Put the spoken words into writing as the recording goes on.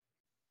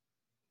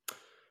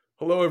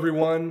Hello,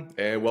 everyone,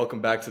 and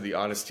welcome back to the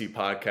Honest Tea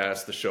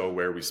Podcast, the show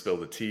where we spill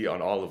the tea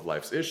on all of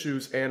life's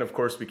issues. And of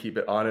course, we keep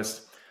it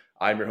honest.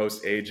 I'm your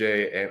host,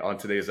 AJ, and on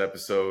today's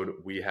episode,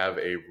 we have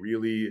a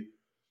really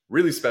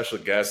special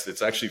guest.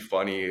 It's actually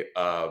funny.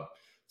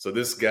 So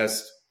this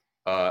guest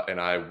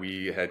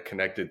we had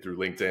connected through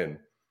LinkedIn,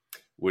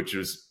 which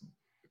was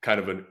kind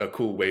of a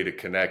cool way to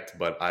connect.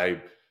 But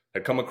I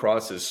had come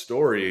across his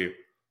story,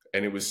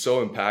 and it was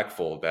so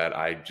impactful that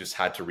I just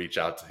had to reach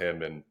out to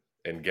him and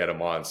get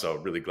him on. So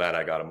really glad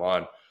I got him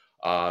on.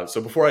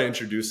 So before I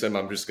introduce him,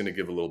 I'm just going to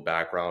give a little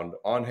background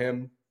on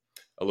him,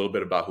 a little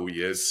bit about who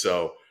he is.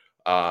 So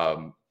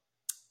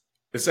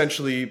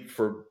essentially,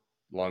 for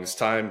the longest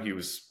time, he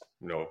was,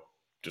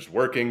 just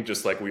working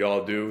just like we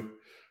all do,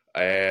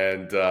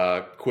 and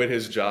quit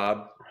his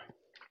job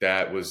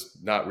that was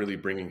not really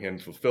bringing him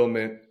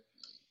fulfillment.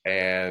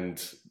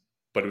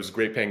 But it was a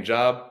great paying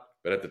job.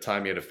 But at the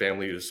time, he had a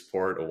family to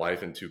support, a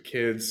wife and 2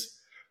 kids.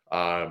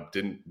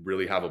 Didn't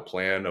really have a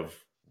plan of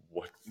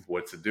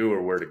what to do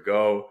or where to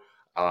go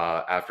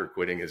after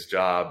quitting his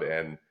job,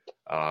 and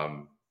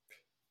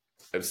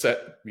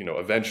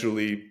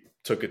eventually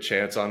took a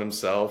chance on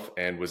himself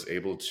and was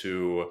able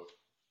to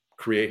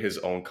create his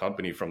own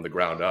company from the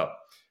ground up.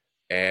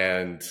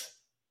 And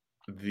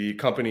the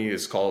company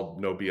is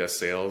called No BS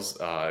Sales.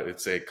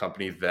 It's a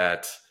company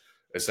that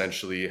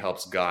essentially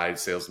helps guide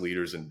sales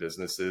leaders and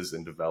businesses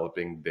in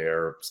developing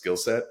their skill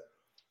set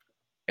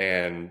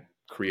and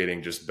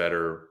creating just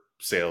better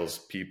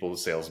salespeople,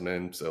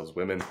 salesmen,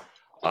 saleswomen,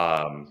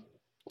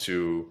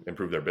 to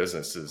improve their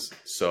businesses.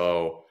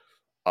 So,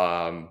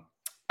 I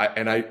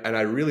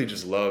really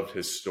just loved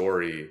his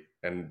story,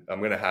 and I'm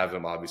going to have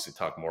him obviously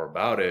talk more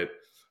about it,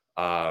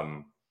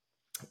 and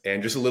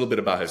just a little bit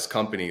about his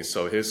company.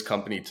 So his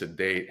company to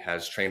date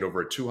has trained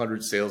over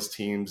 200 sales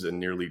teams in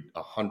nearly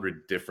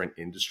 100 different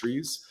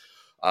industries.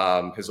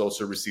 Has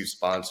also received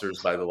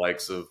sponsors by the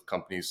likes of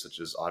companies such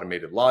as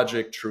Automated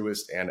Logic,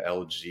 Truist, and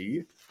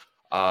LG.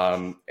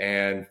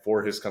 And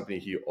for his company,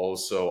 he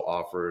also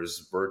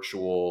offers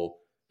virtual,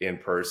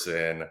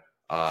 in-person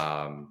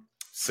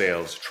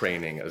sales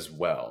training as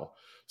well.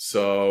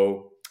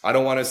 So I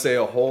don't want to say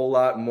a whole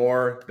lot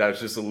more. That's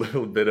just a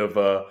little bit of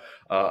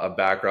a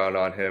background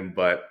on him.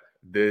 But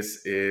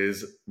this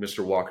is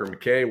Mr. Walker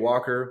McKay.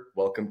 Walker,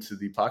 welcome to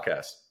the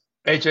podcast.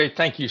 AJ,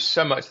 thank you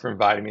so much for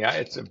inviting me.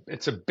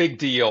 It's a big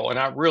deal, and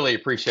I really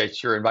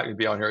appreciate your inviting me to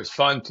be on here. It's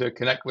fun to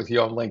connect with you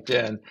on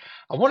LinkedIn.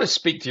 I want to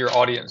speak to your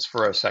audience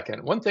for a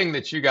second. One thing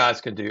that you guys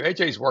can do,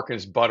 AJ's working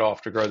his butt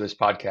off to grow this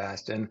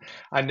podcast, and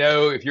I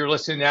know if you're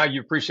listening now,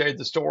 you appreciate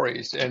the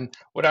stories. And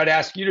what I'd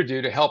ask you to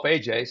do to help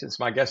AJ, since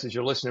my guess is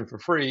you're listening for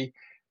free,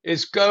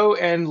 is go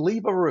and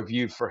leave a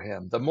review for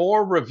him. The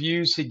more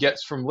reviews he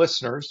gets from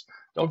listeners,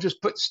 don't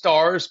just put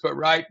stars, but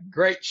write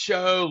great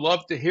show,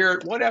 love to hear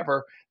it,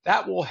 whatever.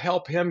 That will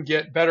help him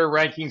get better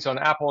rankings on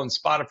Apple and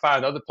Spotify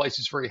and other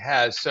places where he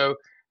has. So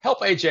help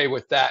AJ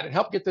with that and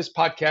help get this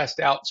podcast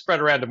out, spread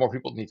around to more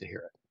people who need to hear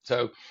it.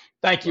 So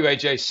thank you,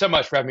 AJ, so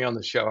much for having me on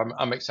the show.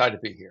 I'm excited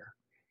to be here.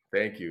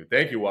 Thank you,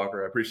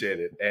 Walker. I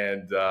appreciate it.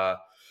 And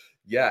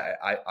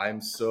I'm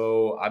just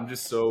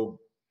so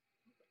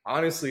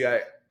honestly,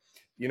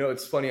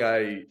 it's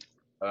funny.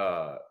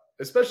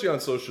 Especially on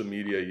social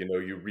media,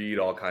 you read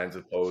all kinds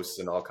of posts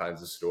and all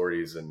kinds of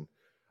stories, and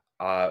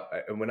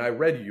when I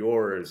read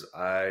yours,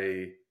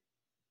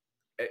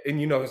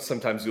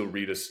 sometimes you'll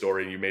read a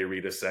story and you may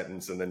read a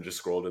sentence and then just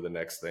scroll to the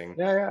next thing.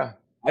 Yeah.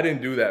 I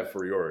didn't do that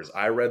for yours.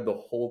 I read the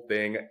whole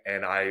thing,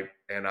 and I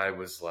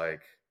was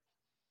like,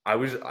 I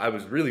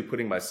was really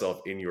putting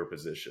myself in your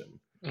position.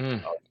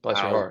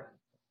 Bless your heart.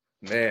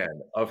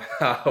 Man, of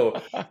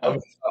how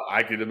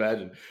I could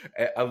imagine,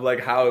 of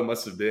like how it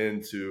must have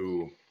been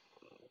to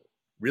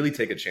really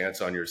take a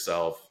chance on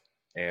yourself,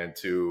 and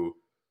to,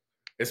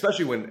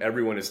 especially when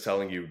everyone is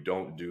telling you,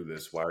 don't do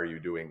this. Why are you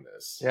doing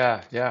this?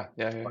 Yeah. The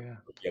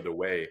other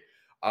way.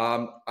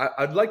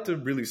 I'd like to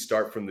really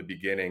start from the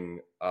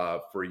beginning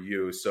for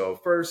you. So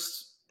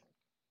first,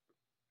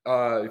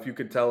 if you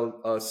could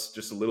tell us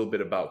just a little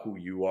bit about who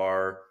you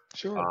are,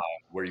 sure,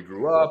 where you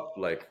grew up,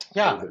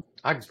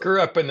 I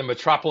grew up in the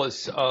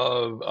metropolis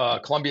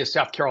of Columbia,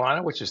 South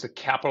Carolina, which is the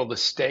capital of the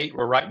state.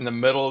 We're right in the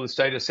middle of the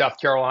state of South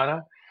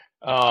Carolina.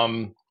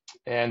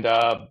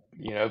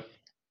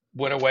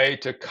 Went away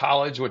to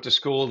college, went to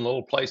school in a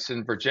little place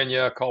in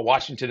Virginia called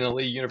Washington and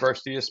Lee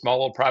University, a small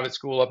little private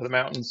school up in the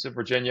mountains of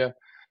Virginia.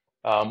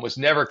 Was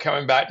never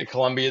coming back to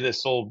Columbia,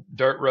 this little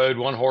dirt road,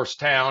 1-horse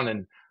town.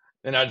 And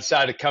then I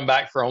decided to come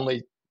back for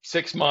only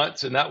 6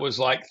 months. And that was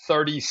like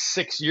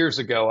 36 years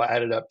ago, I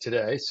added up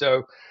today.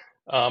 So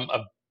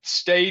I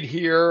stayed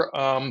here,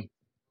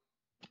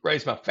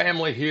 raised my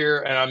family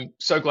here, and I'm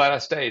so glad I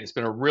stayed. It's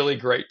been a really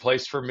great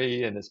place for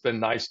me, and it's been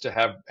nice to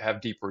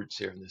have deep roots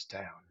here in this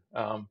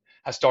town.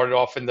 I started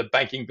off in the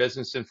banking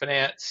business and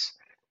finance.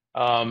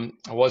 I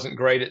wasn't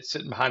great at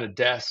sitting behind a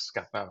desk.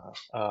 Got my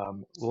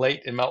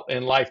late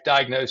in life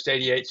diagnosed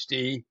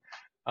ADHD.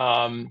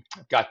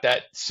 Got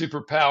that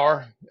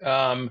superpower.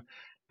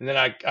 And then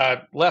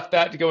I left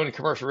that to go into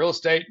commercial real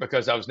estate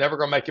because I was never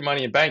going to make any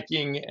money in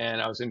banking.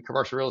 And I was in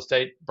commercial real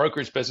estate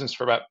brokerage business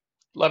for about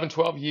 11,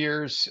 12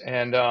 years.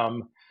 And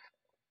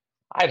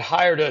I'd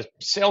hired a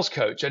sales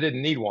coach. I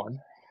didn't need one.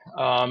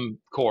 Of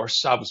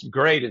course, I was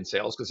great in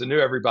sales because I knew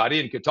everybody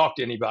and could talk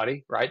to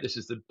anybody, right? This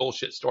is the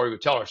bullshit story we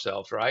tell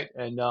ourselves, right?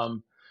 And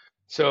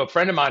so a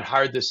friend of mine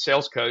hired this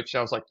sales coach. And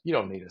I was like, you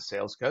don't need a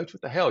sales coach.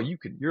 What the hell?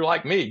 You're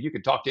like me. You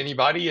can talk to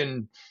anybody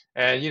and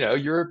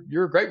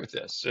you're great with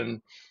this.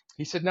 And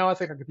he said, no, I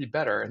think I could be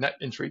better. And that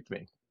intrigued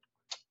me.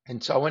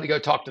 And so I went to go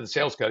talk to the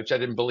sales coach. I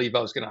didn't believe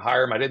I was going to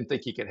hire him. I didn't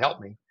think he could help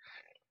me.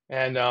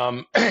 And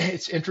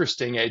it's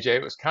interesting, AJ.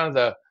 It was kind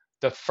of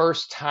the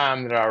first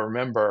time that I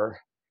remember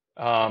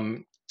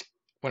when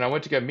I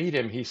went to go meet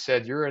him. He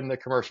said, you're in the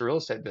commercial real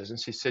estate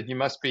business. He said, you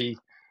must be,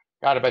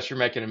 God, I bet you're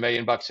making $1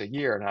 million a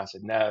year. And I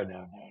said, no.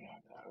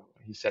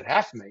 He said,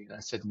 $500,000.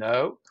 I said,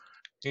 no.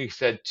 He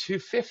said,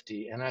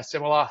 250. And I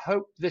said, well, I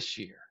hope this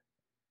year.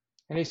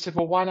 And he said,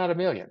 well, why not $1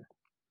 million?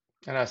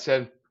 And I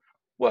said,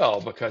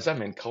 well, because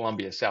I'm in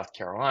Columbia, South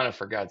Carolina,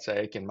 for God's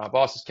sake, and my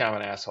boss is kind of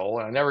an asshole,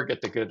 and I never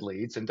get the good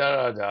leads, and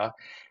da da da.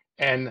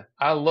 And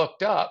I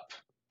looked up,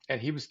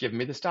 and he was giving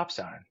me the stop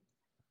sign.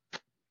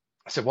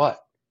 I said, what?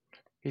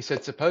 He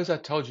said, suppose I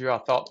told you I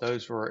thought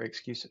those were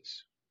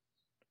excuses.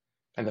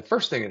 And the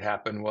first thing that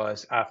happened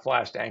was I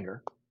flashed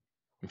anger.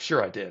 I'm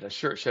sure I did. I'm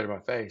sure it showed in my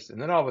face.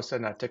 And then all of a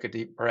sudden, I took a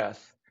deep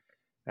breath,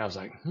 and I was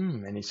like,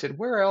 And he said,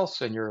 where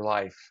else in your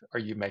life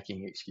are you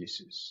making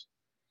excuses?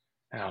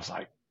 And I was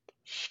like,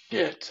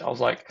 shit. I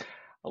was like,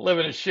 I live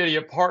in a shitty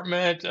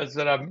apartment. I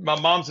said, my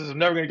mom says I'm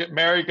never going to get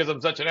married because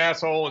I'm such an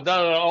asshole, and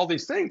all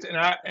these things. And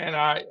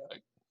I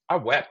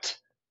wept.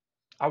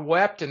 I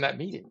wept in that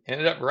meeting.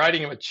 Ended up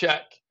writing him a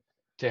check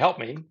to help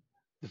me.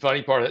 The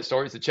funny part of that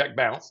story is the check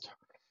bounced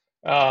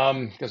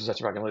because I'm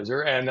such a fucking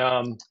loser. And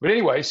but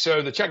anyway,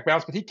 so the check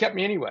bounced, but he kept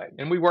me anyway,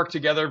 and we worked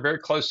together very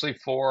closely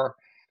for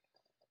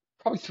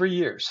probably 3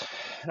 years.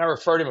 And I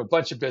referred him a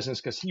bunch of business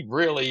because he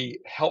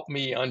really helped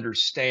me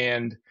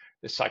understand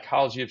the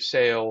psychology of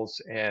sales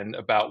and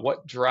about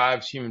what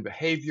drives human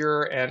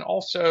behavior, and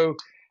also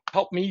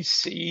helped me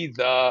see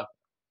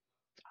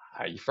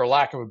for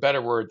lack of a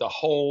better word, the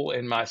hole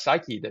in my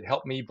psyche that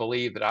helped me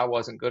believe that I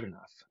wasn't good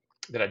enough,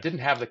 that I didn't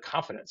have the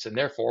confidence, and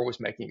therefore was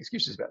making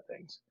excuses about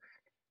things.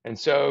 And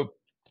so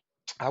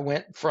I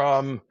went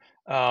from,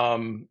 I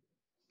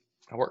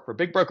worked for a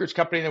big brokerage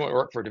company, then went to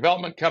work for a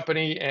development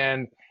company,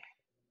 and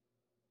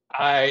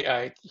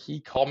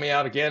he called me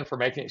out again for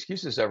making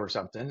excuses over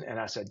something. And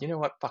I said, you know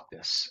what? Fuck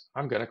this.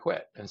 I'm going to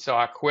quit. And so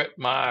I quit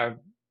my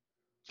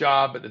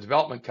job at the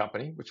development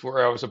company,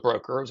 where I was a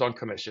broker. I was on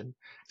commission.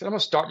 I said, I'm going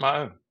to start my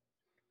own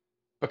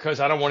because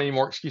I don't want any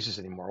more excuses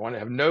anymore. I want to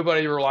have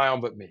nobody to rely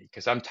on but me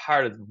because I'm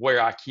tired of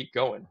where I keep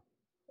going.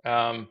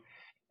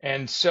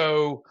 And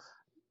so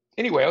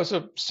anyway, I was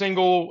a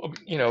single,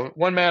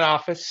 one-man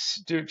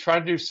office,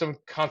 trying to do some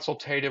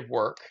consultative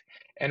work.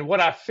 And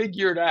what I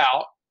figured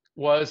out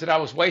was that I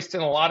was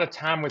wasting a lot of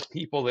time with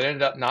people that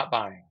ended up not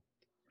buying.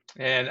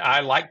 And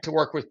I like to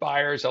work with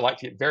buyers. I like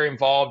to get very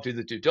involved, do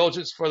the due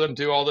diligence for them,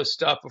 do all this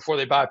stuff before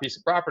they buy a piece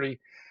of property.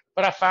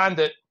 But I find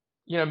that,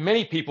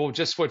 many people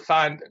just would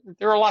find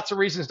there are lots of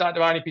reasons not to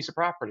buy any piece of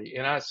property.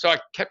 And so I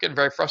kept getting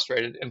very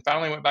frustrated, and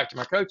finally went back to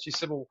my coach. He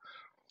said, well,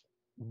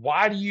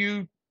 why do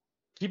you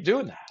keep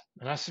doing that?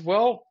 And I said,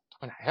 well,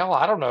 hell,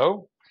 I don't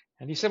know.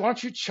 And he said, why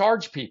don't you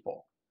charge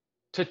people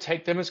to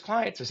take them as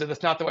clients? I said,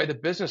 that's not the way the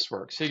business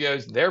works. He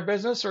goes, their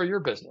business or your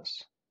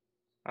business?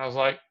 I was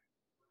like,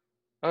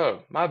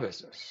 oh, my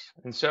business.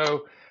 And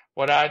so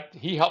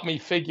he helped me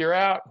figure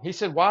out, he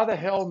said, why the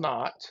hell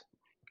not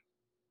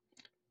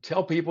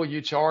tell people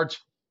you charge,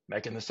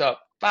 making this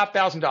up,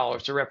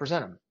 $5,000 to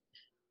represent them?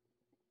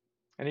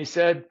 And he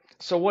said,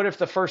 so what if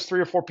the first 3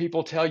 or 4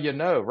 people tell you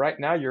no? Right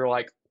now you're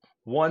like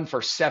 1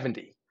 for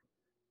 70,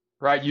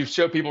 right? You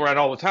show people around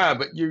all the time,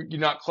 but you're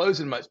not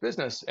closing much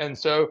business. And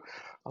so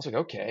I was like,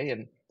 okay.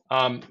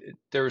 And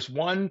there's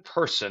one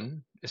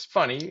person, it's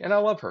funny, and I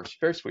love her, she's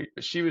very sweet,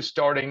 but she was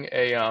starting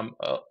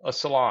a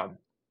salon,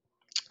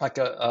 like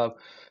it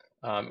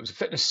was a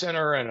fitness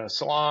center and a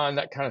salon,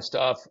 that kind of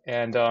stuff.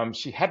 And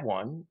she had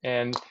one,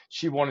 and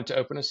she wanted to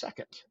open a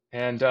second.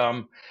 And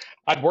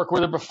I'd worked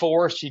with her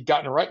before. She'd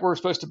gotten right where we're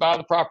supposed to buy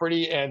the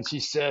property, and she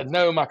said,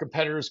 no, my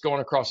competitor's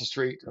going across the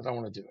street. I don't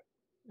want to do it.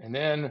 And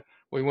then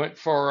we went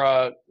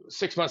for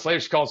 6 months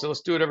later. She called and said,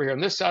 let's do it over here on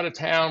this side of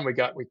town. We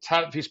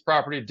tied up a piece of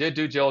property, did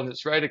due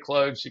diligence, ready to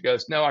close. She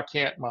goes, no, I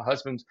can't. My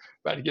husband's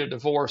about to get a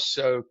divorce,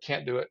 so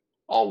can't do it.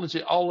 All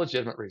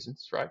legitimate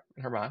reasons, right?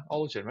 In her mind,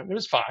 all legitimate. And it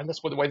was fine.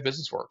 That's the way the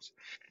business works.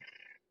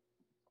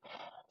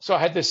 So I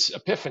had this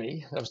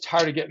epiphany. I was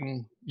tired of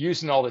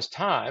using all this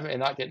time and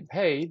not getting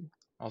paid.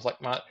 I was like,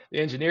 the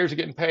engineers are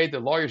getting paid, the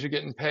lawyers are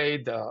getting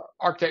paid, the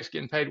architects are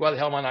getting paid. Why the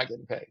hell am I not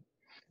getting paid?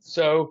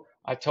 So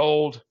I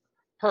told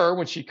her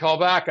when she called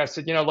back, I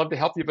said, I'd love to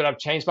help you, but I've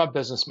changed my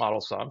business model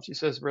some. She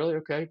says, really?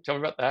 Okay, tell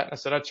me about that. And I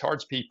said, I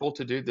charge people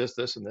to do this,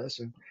 this, and this.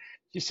 And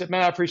she said,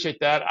 man, I appreciate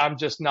that. I'm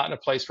just not in a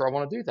place where I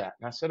want to do that.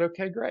 And I said,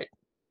 okay, great.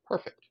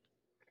 Perfect.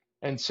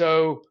 And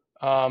so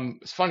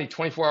It's funny,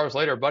 24 hours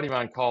later, a buddy of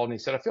mine called and he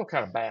said, I feel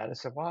kind of bad. I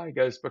said, why? He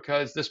goes,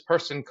 because this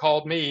person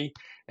called me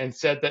and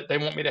said that they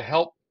want me to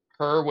help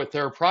her with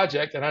their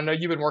project. And I know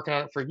you've been working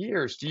on it for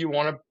years. Do you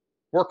want to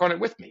work on it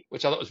with me?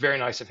 Which I thought was very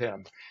nice of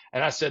him.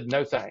 And I said,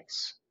 no,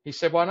 thanks. He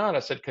said, why not? I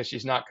said, because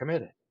she's not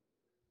committed.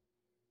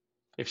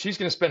 If she's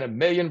going to spend $1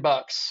 million,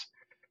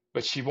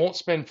 but she won't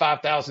spend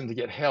 5,000 to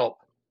get help,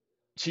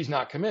 she's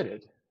not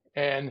committed.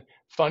 And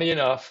funny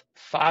enough,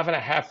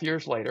 5.5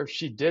 years later,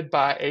 she did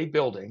buy a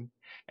building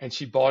and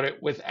she bought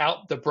it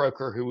without the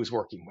broker who was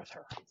working with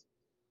her.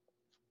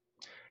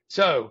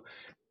 So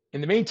in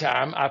the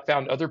meantime, I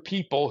found other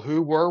people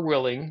who were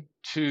willing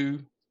to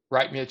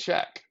write me a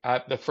check.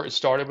 It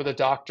started with a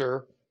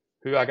doctor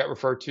who I got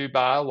referred to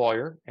by a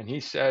lawyer, and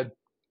he said,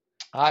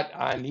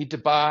 I need to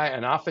buy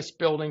an office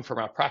building for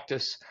my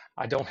practice.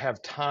 I don't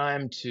have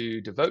time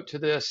to devote to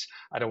this.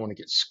 I don't want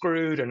to get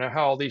screwed. I know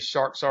how all these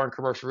sharks are in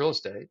commercial real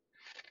estate.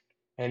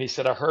 And he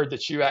said, I heard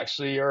that you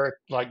actually are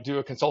like do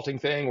a consulting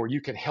thing where you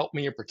can help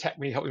me and protect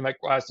me, help me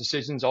make wise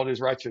decisions. All I do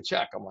is write you a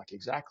check. I'm like,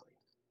 exactly.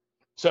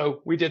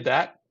 So we did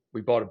that.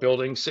 We bought a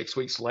building 6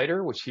 weeks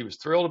later, which he was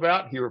thrilled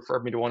about. He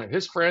referred me to one of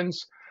his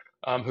friends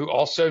who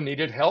also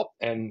needed help.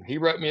 And he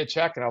wrote me a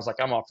check and I was like,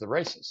 I'm off to the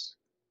races.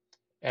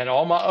 And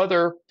all my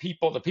other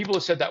people, the people who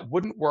said that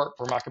wouldn't work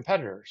were my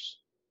competitors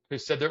who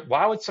said, that,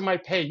 why would somebody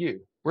pay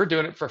you? We're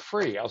doing it for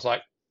free. I was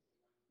like,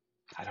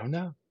 I don't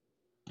know.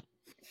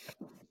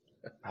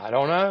 I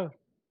don't know.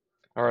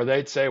 Or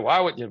they'd say, why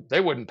would you? They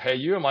wouldn't pay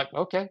you. I'm like,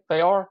 okay, they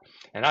are.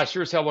 And I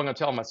sure as hell wasn't going to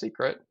tell them my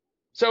secret.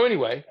 So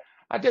anyway,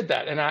 I did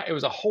that. And it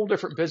was a whole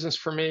different business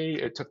for me.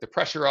 It took the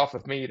pressure off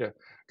of me to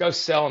go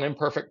sell an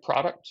imperfect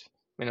product.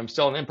 I mean, I'm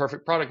selling an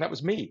imperfect product. That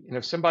was me. And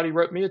if somebody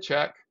wrote me a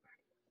check,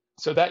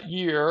 so that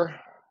year,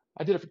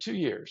 I did it for 2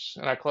 years.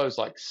 And I closed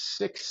like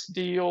 6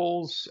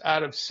 deals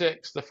out of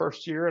 6 the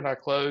first year. And I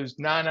closed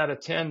 9 out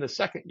of 10 the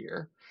second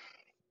year.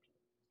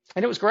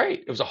 And it was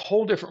great. It was a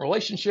whole different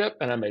relationship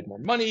and I made more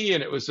money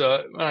and it was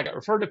when I got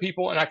referred to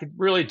people and I could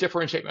really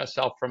differentiate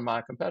myself from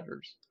my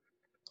competitors.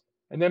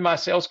 And then my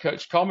sales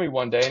coach called me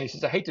one day and he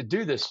says, I hate to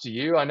do this to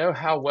you. I know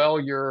how well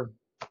you're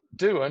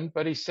doing,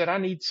 but he said, I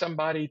need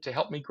somebody to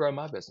help me grow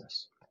my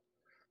business.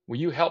 Will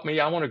you help me?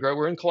 I want to grow.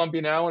 We're in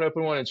Columbia now. I want to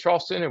open one in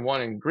Charleston and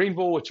one in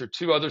Greenville, which are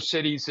 2 other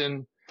cities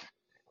in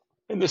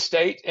the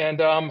state. And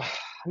I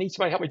need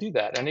somebody to help me do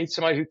that. I need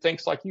somebody who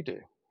thinks like you do.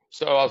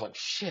 So I was like,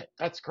 shit,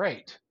 that's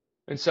great.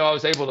 And so I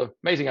was able to,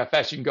 amazing how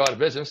fast you can go out of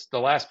business. The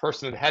last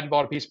person that hadn't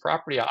bought a piece of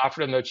property, I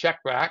offered them their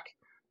check back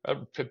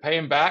to pay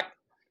them back.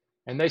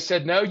 And they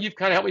said, no, you've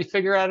kind of helped me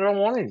figure out I don't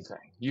want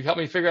anything. You've helped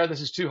me figure out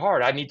this is too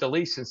hard. I need to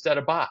lease instead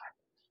of buy.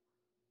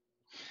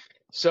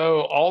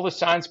 So all the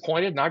signs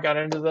pointed and I got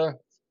into the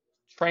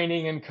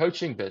training and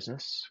coaching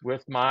business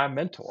with my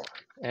mentor.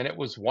 And it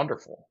was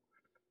wonderful.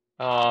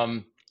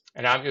 It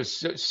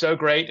was so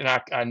great. And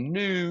I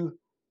knew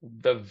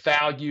the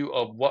value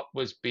of what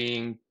was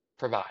being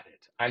provided.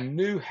 I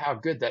knew how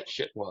good that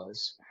shit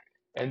was.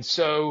 And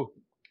so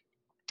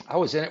I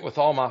was in it with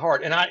all my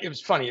heart. And it was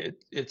funny.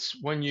 It's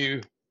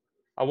when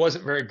I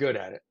wasn't very good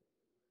at it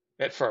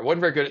at first. I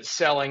wasn't very good at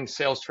selling,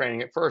 sales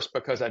training at first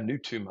because I knew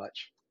too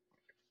much.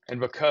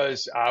 And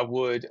because I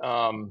was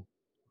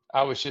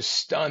just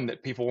stunned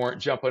that people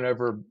weren't jumping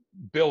over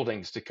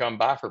buildings to come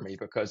buy from me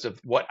because of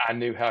what I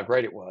knew how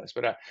great it was.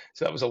 So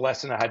that was a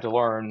lesson I had to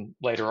learn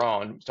later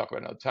on. We'll talk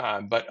about another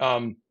time. But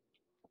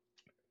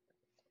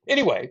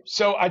anyway,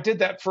 so I did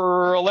that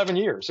for 11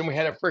 years and we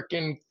had a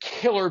freaking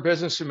killer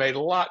business. We made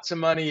lots of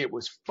money. It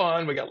was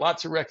fun. We got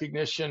lots of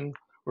recognition.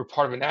 We're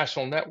part of a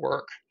national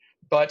network.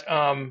 But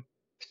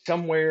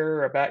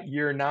somewhere about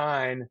year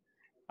 9,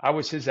 I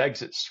was his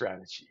exit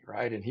strategy,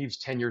 right? And he was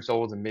 10 years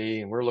older than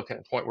me. And we're looking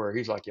at a point where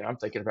he's like, I'm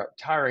thinking about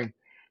retiring.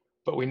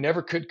 But we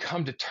never could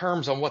come to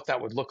terms on what that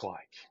would look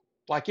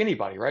like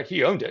anybody, right?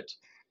 He owned it.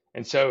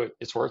 And so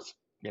it's worth,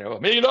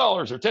 $1 million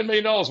or $10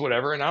 million,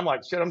 whatever. And I'm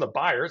like, shit, I'm the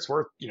buyer. It's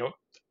worth,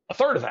 a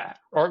third of that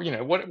or,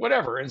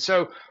 whatever. And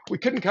so we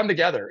couldn't come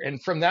together.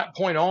 And from that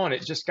point on,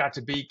 it just got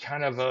to be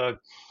kind of a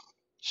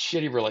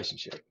shitty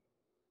relationship.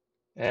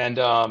 And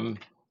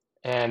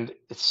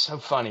it's so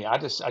funny. I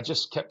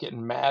just kept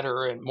getting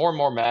madder and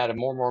more mad and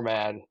more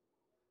mad.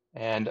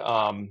 And,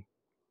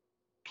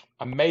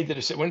 I made the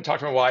decision, went and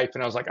talked to my wife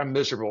and I was like, I'm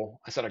miserable.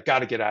 I said, I got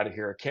to get out of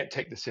here. I can't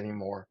take this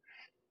anymore.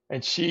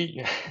 And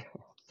she,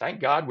 thank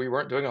God we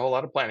weren't doing a whole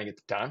lot of planning at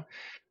the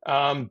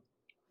time.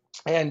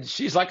 And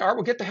she's like, all right,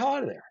 well, get the hell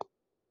out of there.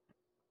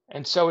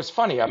 And so it's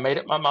funny. I made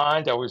up my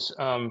mind. I was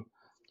going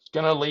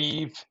to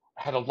leave.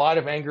 I had a lot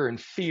of anger and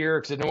fear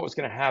because I didn't know what was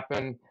going to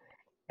happen.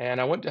 And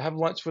I went to have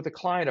lunch with a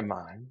client of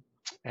mine.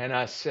 And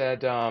I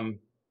said, and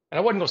I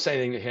wasn't going to say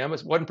anything to him.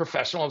 It wasn't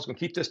professional. I was going to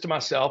keep this to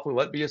myself. We'll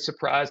let it be a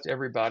surprise to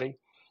everybody.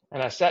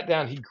 And I sat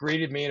down. He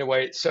greeted me in a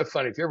way. It's so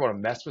funny. If you ever want to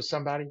mess with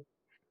somebody,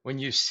 when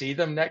you see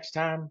them next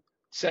time,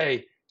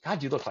 say,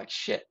 God, you look like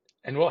shit.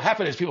 And what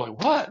happened is people are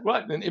like,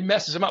 what? And it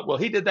messes them up. Well,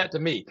 he did that to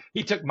me.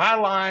 He took my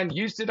line,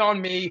 used it on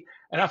me,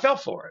 and I fell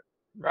for it.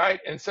 Right.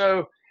 And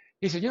so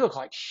he said, you look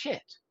like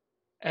shit.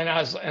 And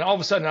all of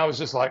a sudden I was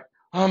just like,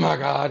 oh my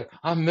God,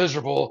 I'm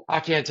miserable. I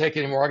can't take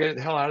it anymore. I get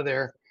the hell out of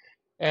there.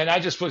 And I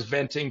just was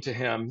venting to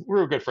him. We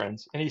were good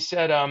friends. And he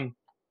said,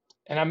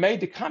 and I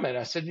made the comment.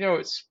 I said,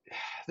 it's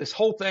this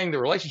whole thing, the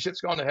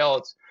relationship's gone to hell.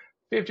 It's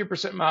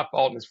 50% my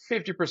fault and it's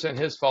 50%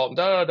 his fault. And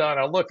da da da. And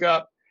I look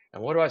up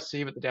and what do I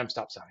see but the damn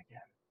stop sign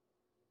again?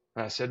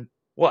 And I said,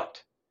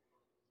 what?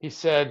 He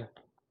said,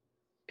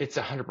 it's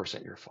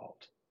 100% your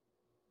fault.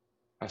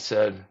 I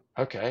said,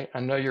 okay, I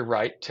know you're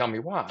right. Tell me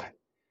why.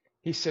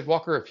 He said,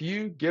 Walker, if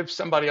you give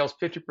somebody else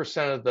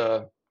 50% of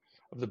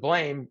the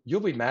blame,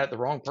 you'll be mad at the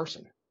wrong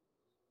person.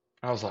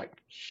 I was like,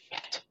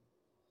 shit,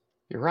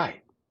 you're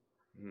right.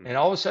 And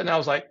all of a sudden I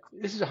was like,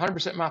 this is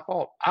 100% my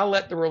fault. I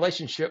let the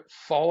relationship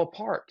fall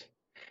apart.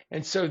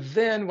 And so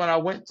then when I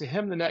went to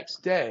him the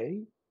next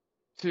day,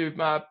 to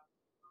my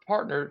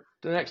partner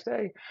the next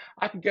day,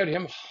 I could go to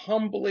him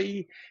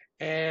humbly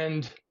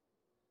and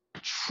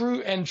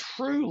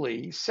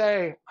truly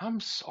say, I'm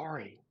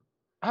sorry.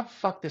 I've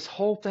fucked this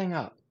whole thing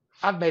up.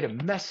 I've made a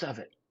mess of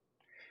it.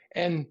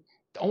 And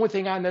the only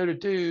thing I know to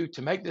do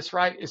to make this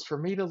right is for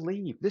me to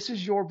leave. This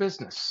is your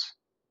business.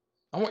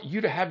 I want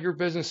you to have your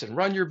business and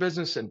run your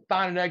business and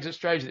find an exit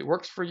strategy that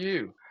works for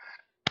you.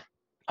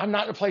 I'm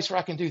not in a place where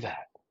I can do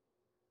that.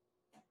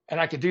 And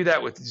I could do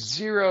that with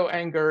zero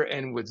anger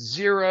and with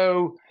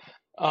zero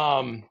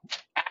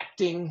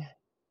acting.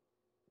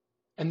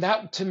 And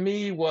that to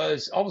me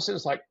was all of a sudden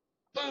it's like,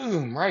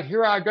 boom, right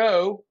here I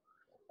go.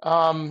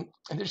 And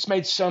it just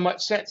made so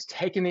much sense,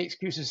 taking the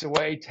excuses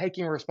away,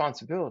 taking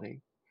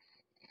responsibility.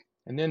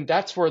 And then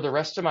that's where the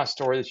rest of my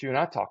story that you and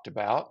I talked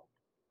about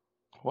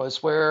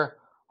was where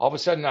all of a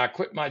sudden I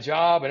quit my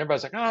job and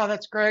everybody's like, oh,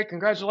 that's great.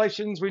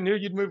 Congratulations. We knew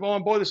you'd move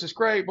on. Boy, this is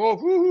great. Boy,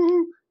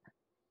 woo-hoo.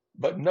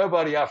 But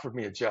nobody offered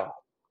me a job.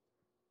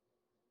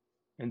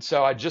 And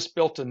so I just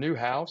built a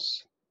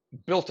house,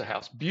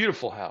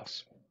 beautiful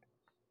house.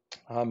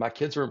 My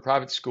kids were in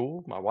private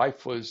school. My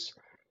wife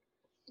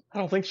I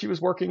don't think she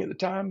was working at the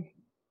time.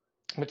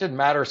 It didn't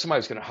matter. Somebody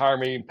was going to hire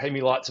me and pay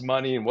me lots of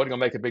money and wasn't going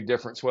to make a big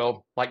difference.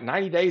 Well, like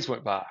 90 days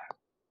went by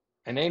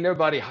and ain't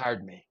nobody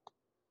hired me.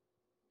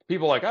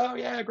 People like, oh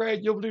yeah,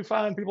 great, you'll do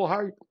fine. People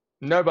hire you.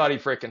 Nobody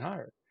freaking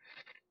hired.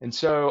 And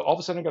so all of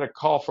a sudden I got a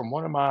call from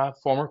one of my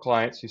former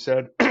clients who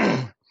said,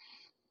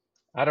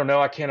 I don't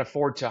know, I can't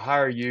afford to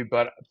hire you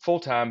full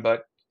time,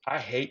 but I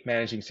hate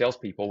managing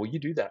salespeople. Will you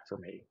do that for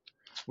me?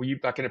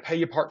 I can pay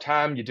you part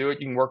time. You do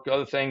it. You can work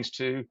other things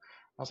too.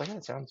 I was like,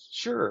 that sounds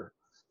sure.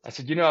 I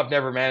said, I've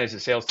never managed a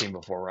sales team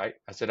before, right?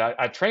 I said,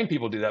 I train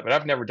people to do that, but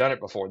I've never done it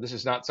before. This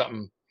is not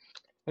something.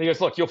 And he goes,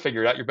 look, you'll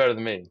figure it out. You're better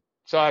than me.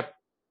 So I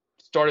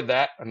started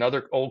that.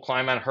 Another old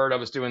client I heard I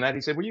was doing that.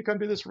 He said, will you come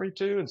do this for me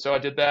too? And so I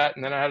did that.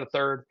 And then I had a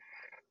third,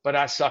 but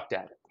I sucked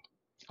at it.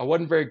 I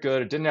wasn't very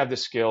good. I didn't have the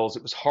skills.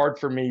 It was hard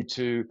for me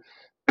to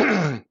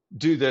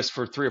do this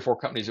for 3 or 4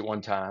 companies at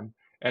one time.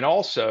 And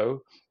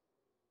also,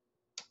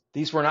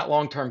 these were not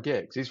long-term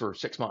gigs. These were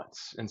 6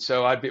 months. And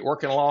so I'd be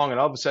working along and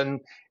all of a sudden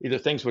either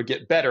things would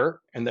get better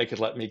and they could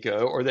let me go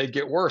or they'd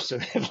get worse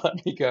and they'd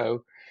let me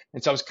go.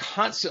 And so I was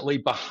constantly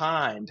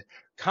behind,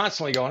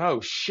 constantly going, oh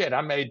shit,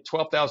 I made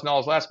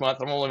 $12,000 last month.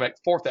 I'm only make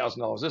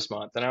 $4,000 this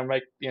month. And I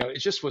make, it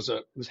just was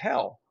it was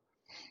hell.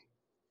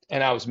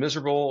 And I was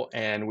miserable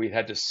and we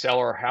had to sell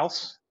our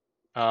house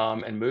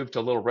and move to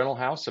a little rental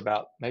house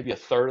about maybe a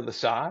third of the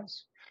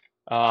size.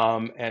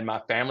 And my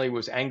family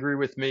was angry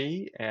with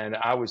me and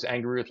I was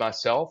angry with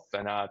myself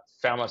and I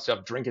found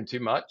myself drinking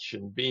too much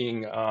and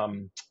being,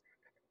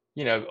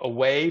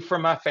 away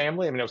from my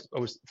family. I mean, I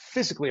was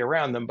physically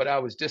around them, but I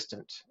was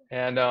distant.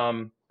 And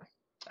I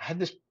had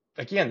this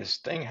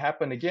thing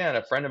happened again.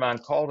 A friend of mine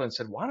called and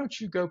said, why don't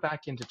you go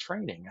back into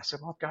training? I said,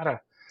 well, I've got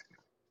a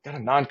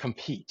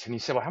non-compete. And he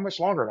said, well, how much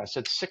longer? And I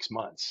said, 6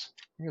 months.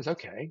 He goes,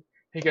 okay.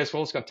 He goes,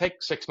 well, it's going to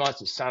take 6 months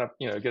to sign up,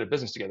 get a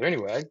business together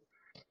anyway.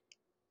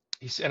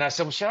 And I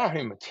said, well, I don't have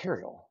any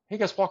material. He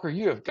goes, Walker,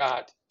 you have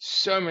got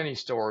so many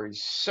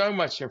stories, so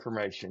much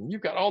information.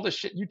 You've got all this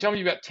shit. You tell me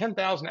you've got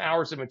 10,000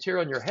 hours of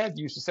material in your head.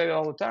 You used to say that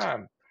all the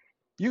time.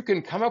 You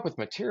can come up with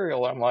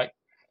material. I'm like,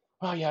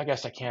 well, yeah, I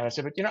guess I can. I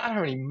said, but I don't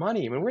have any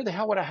money. I mean, where the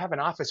hell would I have an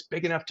office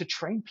big enough to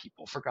train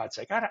people, for God's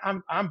sake?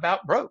 I'm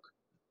about broke.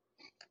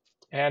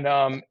 And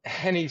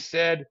he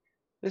said,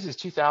 this is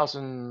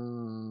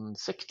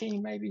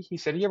 2016, maybe. He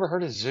said, you ever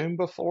heard of Zoom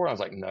before? I was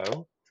like,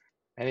 no.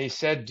 And he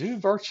said, do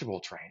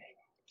virtual training.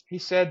 He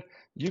said,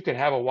 you can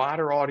have a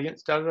wider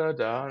audience, da, da,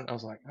 da. And I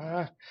was like,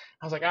 I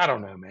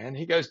don't know, man.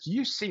 He goes, do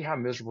you see how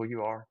miserable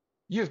you are?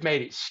 You've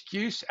made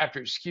excuse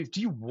after excuse.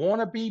 Do you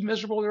want to be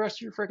miserable the rest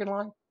of your freaking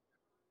life?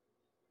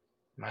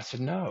 And I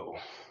said, no.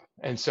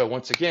 And so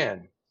once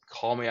again,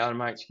 call me out of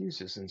my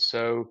excuses. And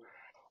so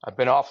I've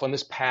been off on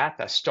this path.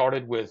 I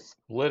started with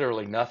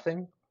literally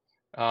nothing.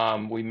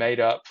 We made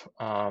up,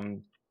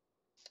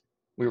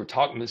 we were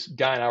talking, this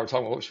guy and I were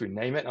talking about what should we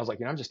name it? And I was like,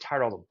 I'm just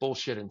tired of all the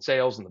bullshit in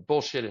sales and the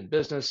bullshit in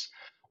business.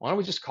 Why don't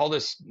we just call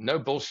this no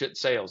bullshit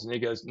sales? And he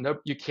goes,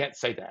 nope, you can't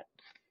say that.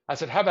 I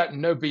said, how about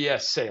no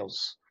BS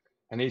sales?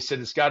 And he said,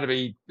 it's got to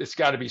be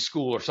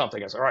school or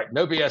something. I said, all right,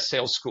 no BS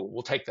sales school.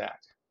 We'll take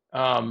that.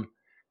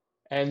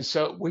 And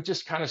so we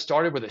just kind of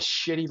started with a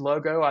shitty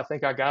logo I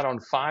think I got on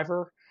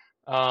Fiverr.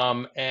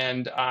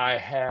 And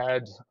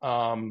I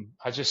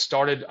just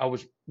started, I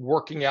was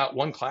working out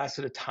one class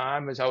at a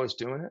time as I was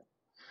doing it.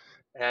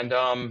 And,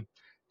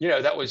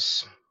 that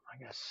was, I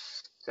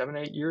guess, 7,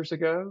 8 years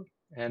ago.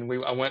 And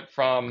I went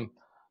from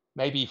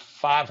maybe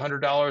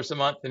 $500 a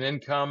month in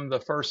income the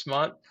first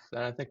month.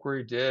 And I think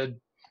we did,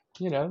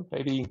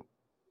 maybe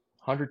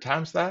 100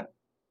 times that.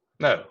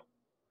 No,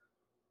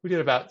 we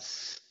did about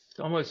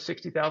almost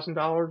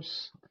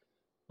 $60,000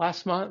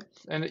 last month.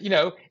 And,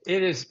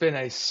 it has been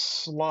a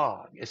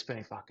slog. It's been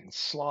a fucking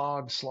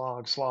slog,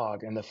 slog,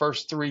 slog. And the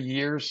first 3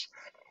 years,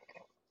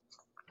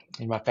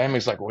 and my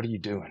family's like, what are you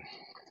doing?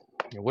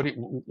 What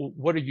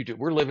do you do?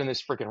 We're living in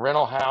this freaking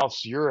rental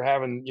house. You're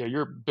having,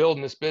 you're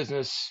building this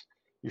business.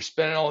 You're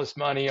spending all this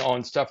money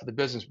on stuff for the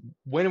business.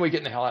 When are we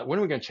getting the hell out? When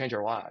are we going to change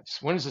our lives?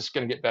 When is this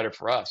going to get better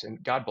for us?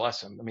 And God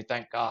bless them. I mean,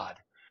 thank God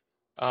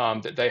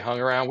that they hung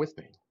around with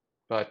me.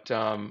 But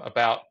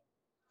about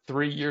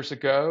 3 years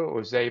ago, I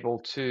was able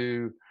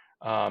to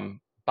buy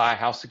a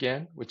house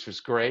again, which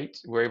was great.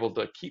 We were able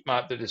to keep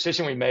the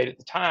decision we made at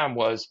the time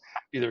was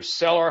either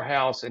sell our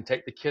house and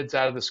take the kids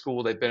out of the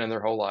school they've been in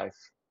their whole life,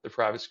 the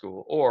private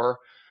school, or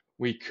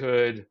we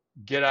could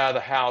get out of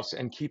the house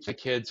and keep the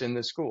kids in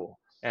the school.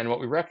 And what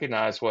we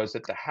recognized was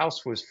that the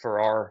house was for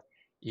our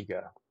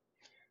ego,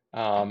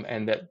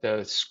 and that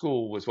the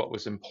school was what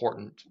was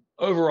important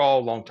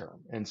overall long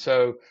term. And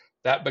so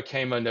that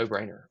became a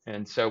no-brainer.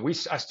 And so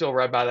I still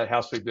ride by that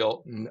house we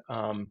built, and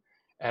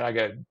I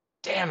go,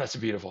 damn, that's a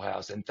beautiful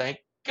house. And thank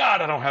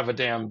God I don't have a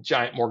damn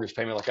giant mortgage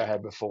payment like I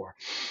had before.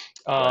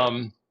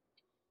 Right.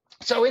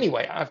 So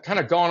anyway, I've kind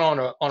of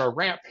gone on a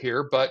ramp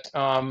here, but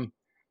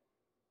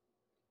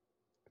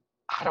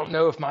I don't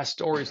know if my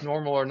story is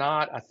normal or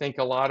not. I think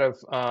a lot of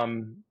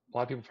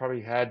people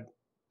probably had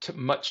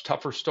much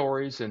tougher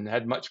stories and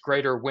had much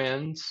greater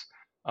wins.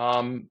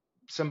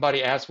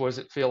 Somebody asked, "What does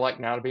it feel like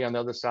now to be on the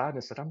other side?" And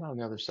I said, "I'm not on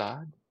the other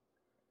side.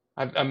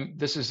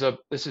 This is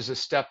a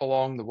step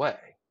along the way.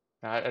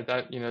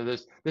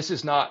 This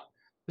is not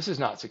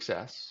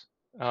success.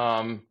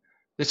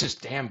 This is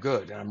damn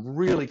good, and I'm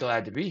really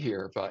glad to be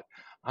here. But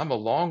I'm a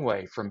long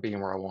way from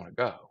being where I want to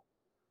go."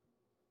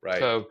 Right.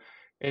 So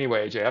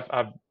anyway, AJ,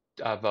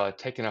 I've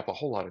taken up a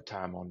whole lot of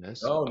time on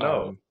this. Oh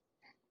no,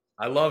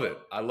 I love it.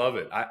 I love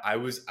it. I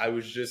was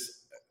just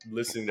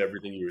listening to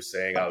everything you were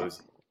saying. I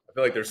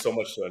feel like there's so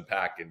much to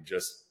unpack in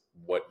just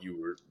what you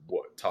were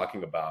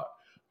talking about.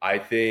 I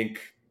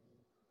think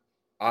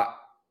I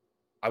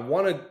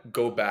want to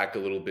go back a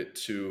little bit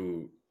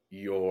to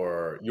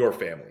your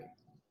family,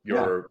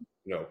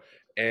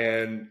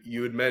 and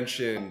you had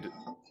mentioned,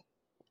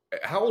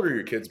 how old are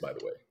your kids, by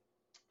the way?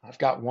 I've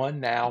got one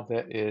now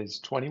that is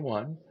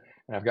 21,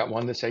 and I've got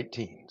one that's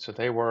 18. So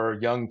they were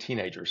young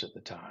teenagers at the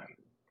time.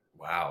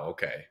 Wow.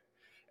 Okay.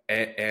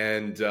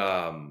 And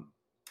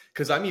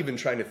because I'm even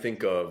trying to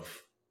think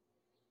of,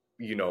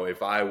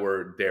 if I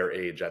were their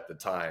age at the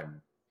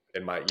time,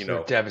 and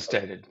They're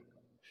devastated.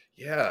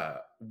 Yeah.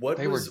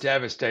 They were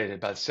devastated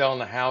by selling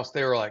the house.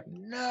 They were like,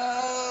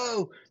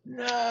 no,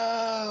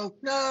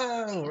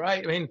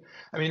 right? I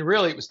mean,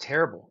 really, it was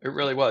terrible. It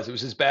really was. It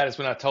was as bad as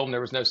when I told them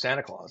there was no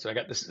Santa Claus. I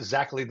got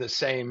exactly the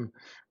same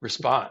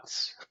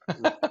response. Hey,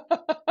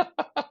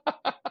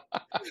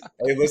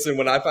 listen,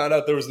 when I found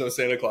out there was no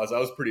Santa Claus, I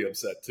was pretty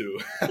upset too.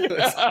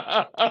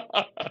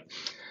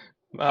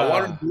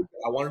 I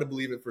wanted to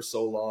believe it for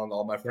so long.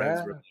 All my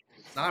friends were,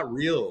 it's not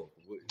real.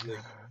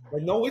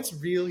 Like, no, it's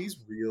real. He's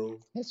real.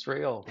 It's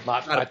real.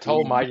 I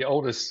told my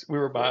oldest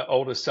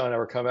son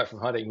ever come back from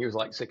hunting. He was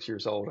like 6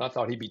 years old. I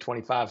thought he'd be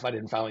 25 if I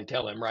didn't finally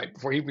tell him, right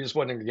before he just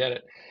wasn't going to get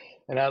it.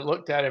 And I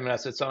looked at him and I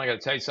said, "Son, I got to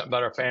tell you something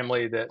about our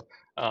family that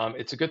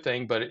it's a good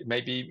thing, but it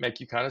may make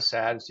you kind of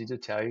sad." I just need to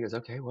tell you. He goes,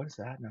 "Okay, what is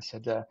that?" And I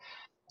said,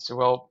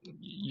 "Well,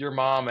 your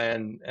mom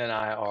and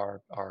I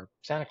are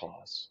Santa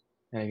Claus."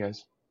 And he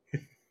goes,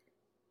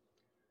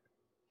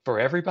 "For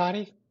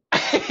everybody?"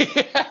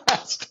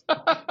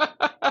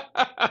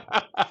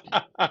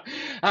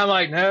 I'm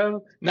like,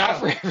 "No, not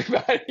for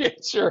everybody."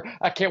 Sure.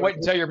 I can't wait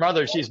to tell your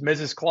mother she's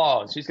Mrs.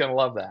 Claus. She's going to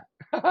love that.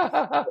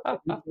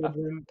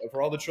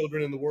 For all the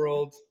children in the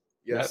world.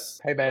 Yes.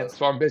 Yep. Hey, man.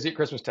 So I'm busy at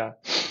Christmas time.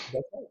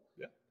 Yeah.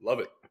 Love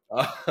it.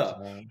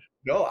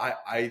 No,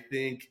 I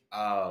think,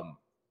 and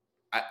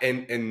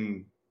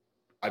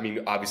I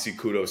mean, obviously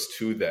kudos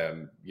to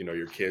them,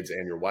 your kids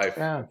and your wife.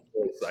 Yeah.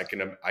 I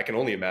can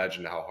only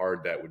imagine how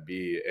hard that would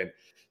be. And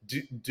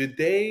did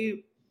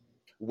they,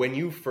 when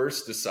you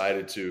first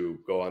decided to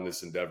go on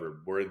this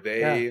endeavor, were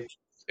they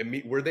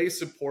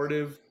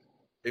supportive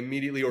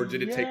immediately, or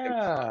did it take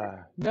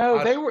them?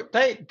 No, they were,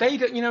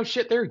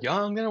 shit, they're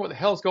young. They don't know what the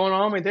hell's going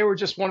on. I mean, they were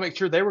just want to make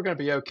sure they were going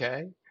to be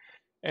okay.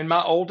 And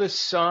my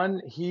oldest son,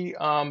 he,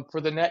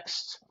 for the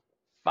next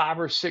 5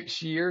 or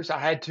 6 years, I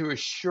had to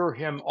assure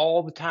him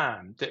all the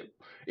time that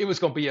it was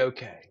going to be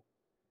okay,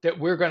 that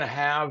we're going to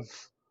have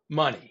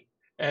money,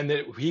 and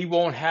that he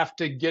won't have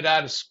to get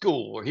out of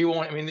school, or he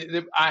won't. I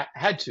mean, I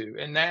had to.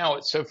 And now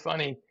it's so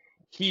funny.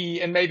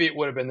 And maybe it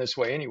would have been this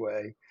way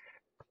anyway.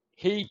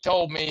 He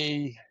told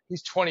me,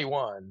 He's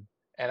 21.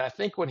 And I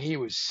think when he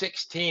was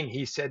 16,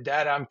 he said,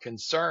 Dad, I'm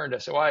concerned. I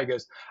said, why? He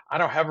goes, I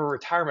don't have a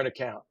retirement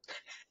account.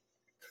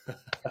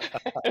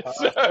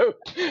 So,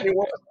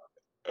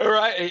 all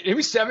right, he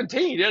was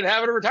 17. He didn't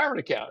have a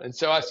retirement account. And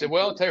so I said,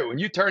 well, I'll tell you, when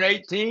you turn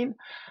 18,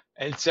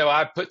 and so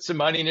I put some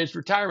money in his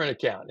retirement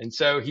account. And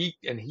so he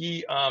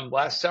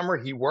last summer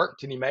he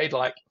worked and he made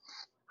like,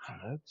 I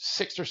don't know,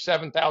 $6,000 or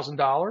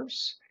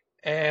 $7,000.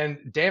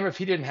 And damn if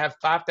he didn't have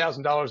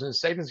 $5,000 in his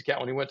savings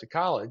account when he went to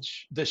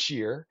college this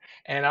year.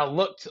 And I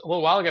looked a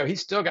little while ago, he's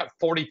still got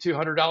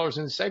 $4,200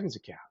 in his savings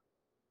account.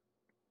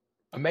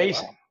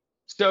 Amazing. Oh, wow.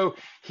 So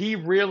he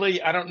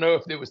really, I don't know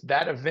if it was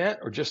that event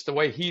or just the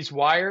way he's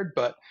wired,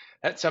 but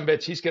that some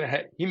bitch,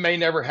 he may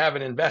never have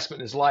an investment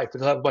in his life,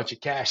 but he'll have a bunch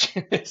of cash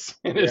in his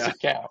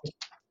account.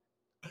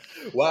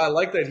 Well, I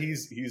like that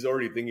he's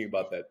already thinking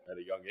about that at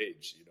a young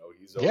age.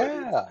 He's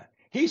already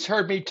He's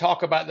heard me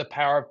talk about the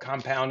power of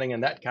compounding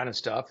and that kind of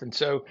stuff. And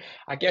so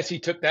I guess he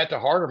took that to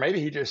heart, or maybe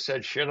he just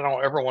said, shit, I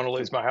don't ever want to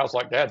lose my house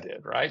like Dad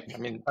did, right? I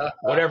mean,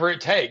 whatever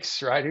it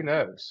takes, right? Who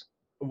knows?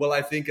 Well,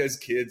 I think as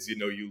kids,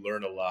 you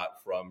learn a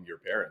lot from your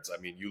parents.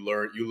 I mean, you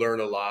learn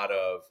a lot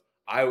of,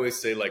 I always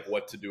say like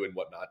what to do and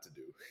what not to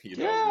do. You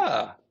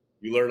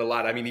learn a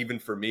lot. I mean, even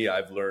for me,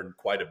 I've learned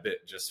quite a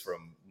bit just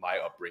from my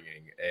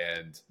upbringing.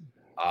 And,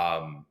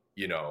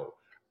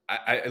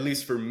 at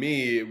least for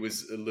me, it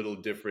was a little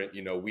different.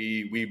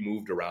 We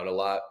moved around a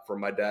lot for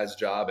my dad's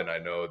job. And I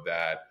know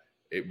that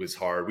it was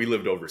hard. We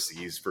lived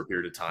overseas for a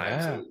period of time.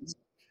 Yeah. So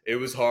it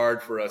was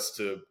hard for us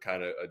to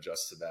kind of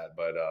adjust to that.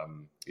 But,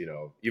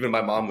 even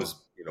my mom was,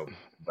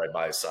 right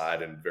by his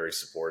side and very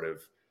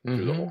supportive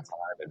through the whole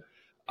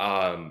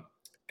time.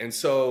 And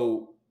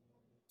so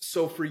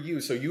for you,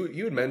 so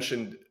you had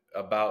mentioned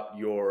about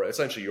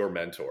essentially your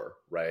mentor,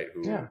 right?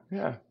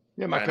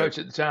 Yeah, my coach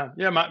at the time.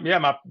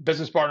 My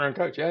business partner and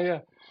coach. Yeah.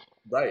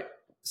 Right.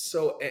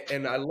 So,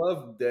 and I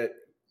love that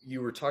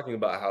you were talking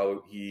about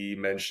how he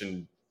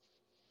mentioned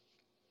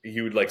he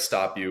would like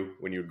stop you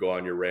when you would go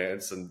on your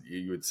rants, and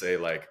you would say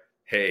like,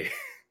 "Hey,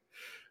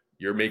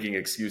 you're making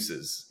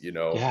excuses."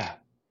 Yeah.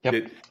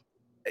 Yep.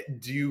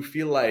 Do you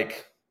feel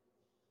like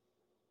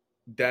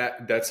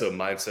that's a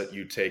mindset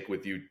you take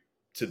with you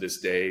to this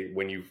day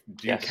when you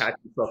catch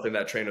yourself in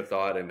that train of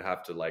thought and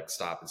have to like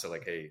stop and say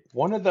like, hey?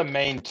 One of the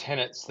main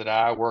tenets that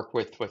I work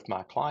with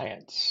my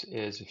clients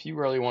is if you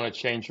really want to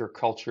change your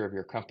culture of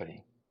your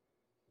company,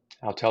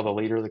 I'll tell the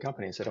leader of the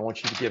company, I said, I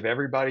want you to give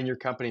everybody in your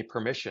company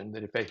permission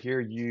that if they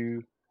hear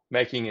you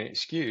making an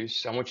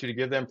excuse, I want you to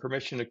give them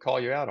permission to call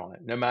you out on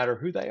it, no matter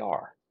who they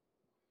are.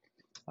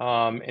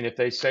 And if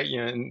they say,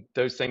 and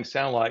those things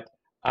sound like,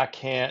 I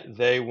can't,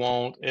 they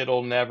won't,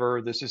 it'll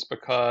never, this is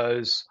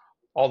because,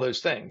 all those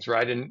things,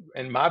 right?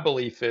 And my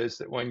belief is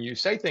that when you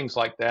say things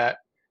like that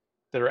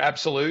are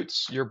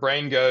absolutes, your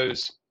brain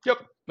goes, yep,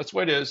 that's the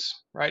way it is,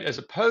 right? As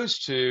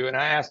opposed to, and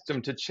I asked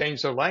them to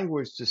change their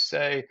language to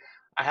say,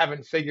 I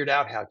haven't figured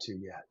out how to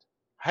yet.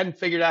 I hadn't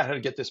figured out how to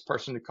get this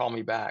person to call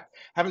me back.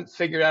 I haven't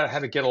figured out how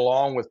to get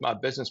along with my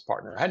business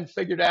partner. I hadn't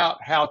figured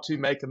out how to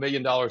make $1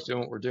 million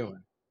doing what we're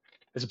doing.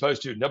 As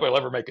opposed to nobody will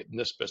ever make it in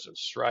this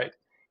business, right?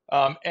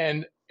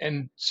 And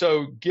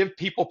so give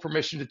people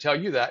permission to tell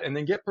you that, and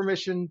then get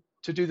permission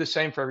to do the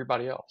same for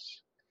everybody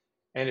else.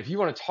 And if you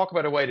want to talk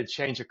about a way to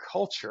change a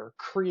culture,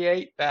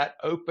 create that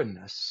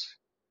openness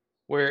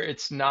where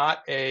it's not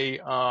it's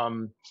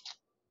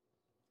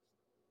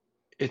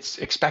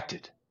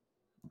expected,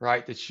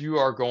 right? That you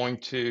are going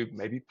to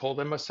maybe pull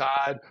them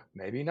aside,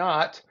 maybe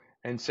not,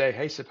 and say,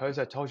 hey, suppose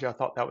I told you I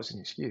thought that was an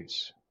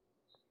excuse.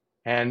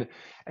 And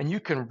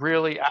you can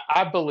really,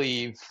 I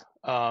believe,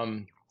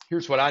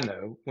 here's what I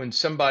know. When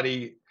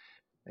somebody,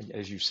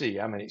 as you see,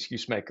 I'm an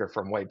excuse maker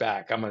from way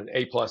back. I'm an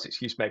A+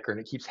 excuse maker, and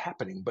it keeps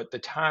happening. But the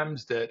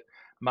times that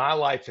my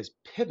life has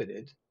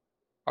pivoted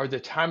are the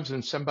times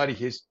when somebody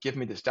has given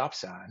me the stop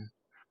sign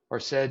or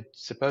said,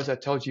 suppose I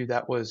told you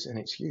that was an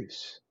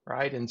excuse,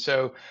 right? And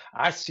so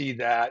I see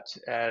that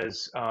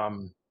as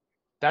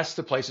that's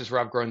the places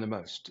where I've grown the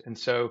most. And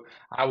so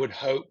I would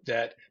hope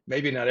that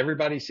maybe not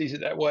everybody sees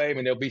it that way. I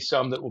mean, there'll be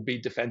some that will be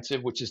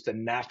defensive, which is the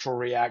natural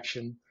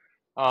reaction.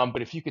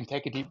 But if you can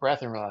take a deep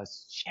breath and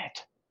realize,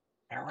 shit,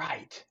 they're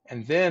right,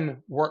 and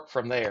then work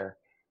from there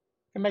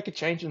and make a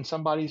change in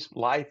somebody's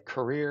life,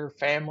 career,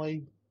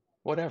 family,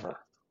 whatever.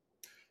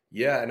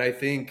 Yeah, and I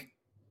think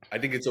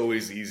it's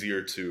always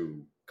easier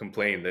to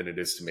complain than it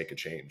is to make a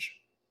change.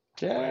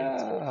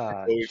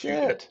 Yeah, right?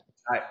 shit.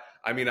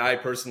 I mean, I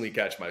personally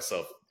catch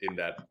myself in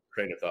that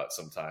train of thought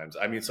sometimes.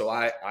 I mean, so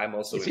I'm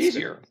also. It's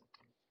easier.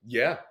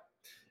 Yeah,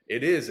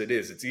 it is.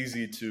 It's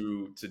easy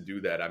to do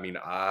that. I mean,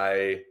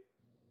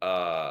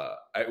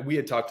 we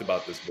had talked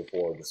about this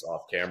before, this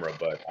off camera,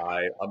 but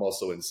I'm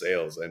also in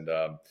sales, and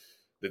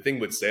the thing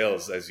with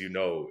sales, as you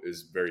know,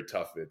 is very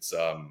tough. It's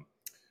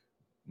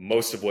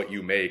most of what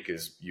you make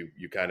is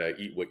you kind of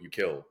eat what you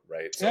kill,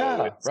 right? So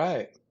yeah,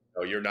 right.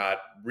 You're not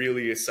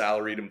really a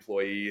salaried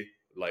employee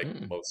like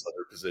most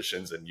other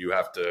positions, and you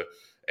have to.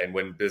 And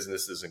when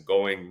business isn't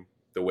going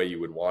the way you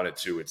would want it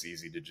to, it's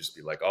easy to just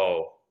be like,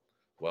 oh,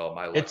 well,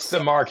 my luck It's the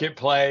sucks.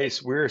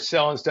 marketplace. We're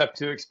selling stuff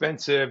too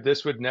expensive.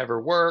 This would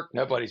never work.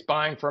 Nobody's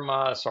buying from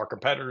us. Our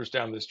competitors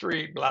down the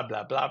street, blah,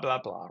 blah, blah, blah,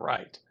 blah.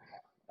 Right.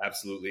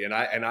 Absolutely. And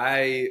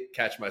I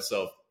catch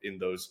myself in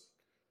those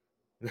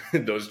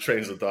those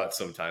trains of thought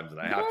sometimes,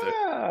 and I have to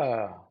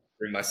Yeah.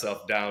 bring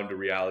myself down to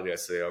reality. I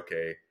say,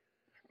 okay.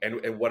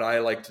 And what I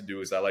like to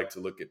do is I like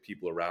to look at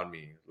people around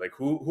me. Like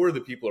who are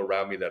the people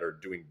around me that are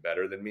doing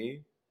better than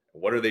me?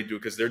 What are they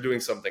doing? Because they're doing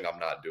something I'm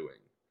not doing.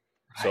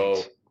 Right.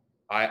 So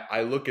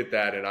I look at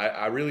that and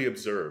I really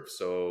observe.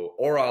 So,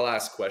 or I'll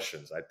ask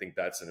questions. I think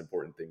that's an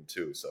important thing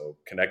too. So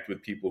connect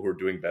with people who are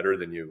doing better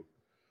than you.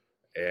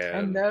 And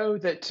And know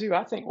that too.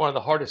 I think one of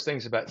the hardest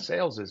things about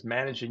sales is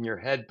managing your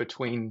head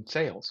between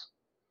sales,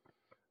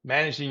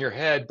 managing your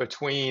head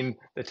between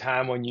the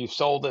time when you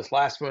sold this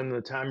last one and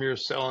the time you're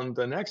selling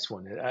the next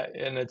one.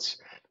 And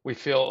we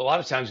feel a lot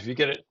of times if you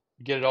get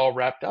it all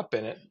wrapped up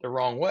in it the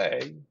wrong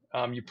way,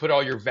 you put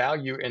all your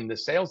value in the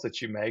sales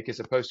that you make as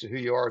opposed to who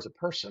you are as a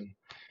person.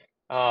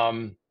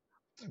 Um,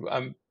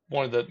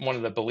 one of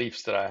the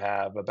beliefs that I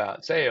have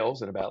about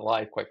sales and about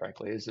life, quite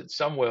frankly, is that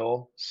some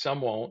will,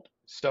 some won't.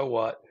 So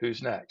what?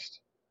 Who's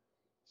next?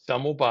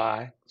 Some will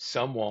buy,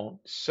 some won't.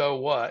 So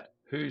what?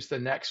 Who's the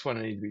next one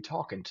I need to be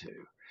talking to?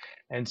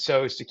 And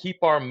so it's to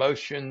keep our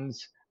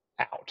emotions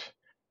out.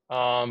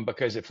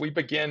 Because if we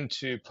begin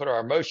to put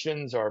our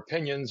emotions, our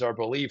opinions, our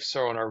beliefs,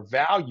 or on our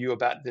value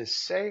about this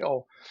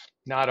sale,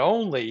 not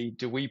only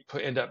do we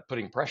end up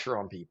putting pressure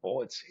on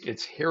people,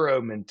 it's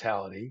hero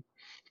mentality,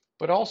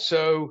 but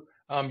also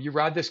you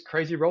ride this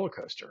crazy roller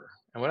coaster.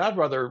 And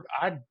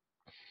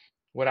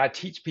what I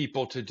teach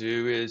people to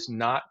do is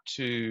not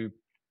to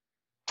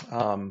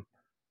um,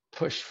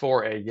 push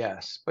for a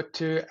yes, but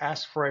to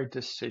ask for a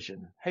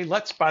decision. Hey,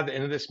 by the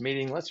end of this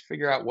meeting, let's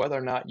figure out whether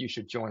or not you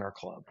should join our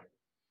club.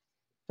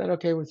 Is that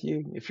okay with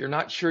you? If you're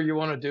not sure you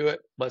want to do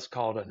it, let's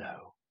call it a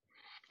no.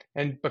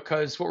 And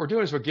because what we're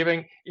doing is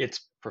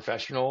it's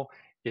professional,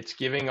 it's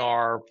giving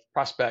our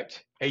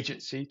prospect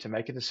agency to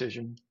make a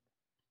decision.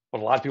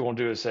 What a lot of people want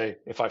to do is say,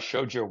 if I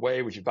showed you a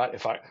way, would you buy?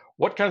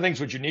 What kind of things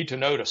would you need to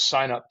know to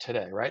sign up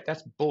today? Right?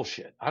 That's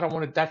bullshit. I don't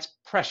want to, that's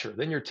pressure.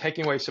 Then you're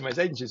taking away somebody's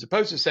agency as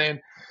opposed to saying,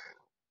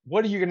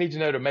 what are you going to need to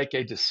know to make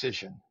a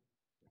decision?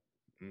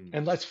 mm,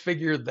 And let's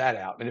figure that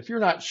out. And if you're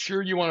not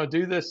sure you want to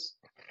do this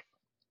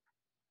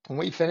when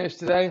we finish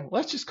today,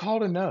 let's just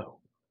call it a no.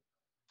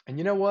 And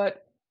you know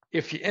what?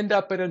 If you end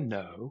up at a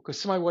no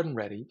because somebody wasn't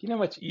ready, you know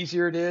how much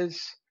easier it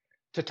is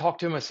to talk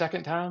to them a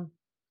second time?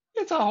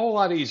 It's a whole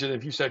lot easier than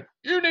if you said,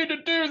 you need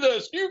to do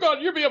this. You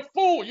be a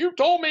fool. You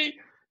told me.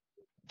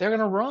 They're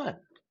going to run.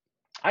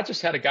 I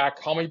just had a guy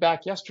call me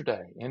back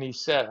yesterday and he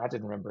said, I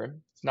didn't remember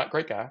him. He's not a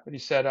great guy, but he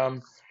said,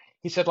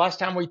 last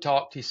time we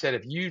talked, he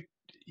said,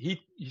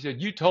 he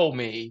said, you told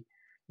me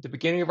at the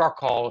beginning of our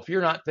call, if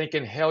you're not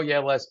thinking, hell yeah,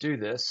 let's do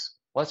this,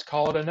 let's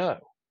call it a no.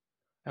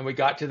 And we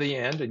got to the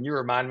end and you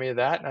reminded me of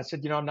that. And I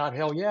said, I'm not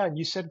hell yeah. And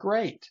you said,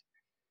 great.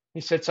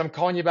 He said, so I'm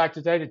calling you back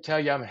today to tell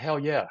you I'm hell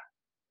yeah.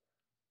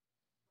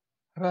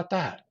 How about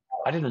that?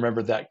 I didn't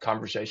remember that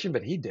conversation,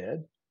 but he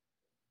did.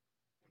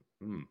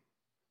 mm,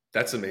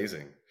 that's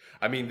amazing.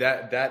 I mean,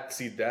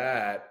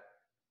 that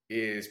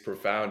is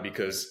profound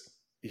because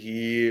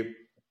he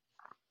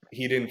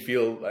he didn't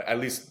feel, at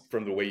least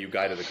from the way you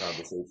guided the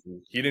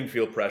conversation, he didn't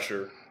feel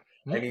pressure.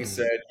 And he Mm-mm.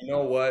 said, you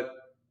know what?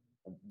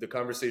 The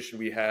conversation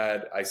we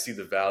had, I see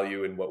the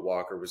value in what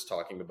Walker was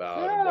talking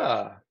about and what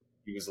Yeah.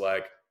 he was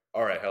like,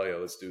 all right, hell yeah,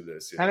 let's do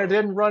this, you And it know?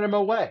 didn't run him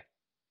away.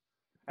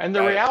 And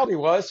the Right. reality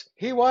was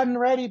he wasn't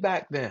ready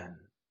back then.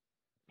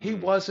 He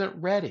Mm, wasn't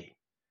ready.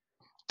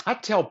 I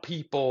tell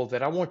people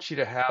that I want you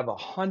to have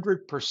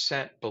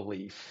 100%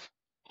 belief,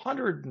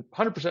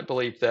 100%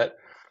 belief that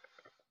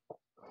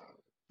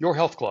your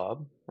health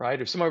club,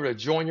 right? If somebody were to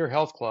join your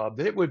health club,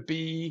 that it would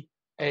be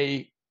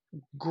a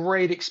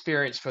great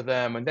experience for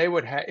them and it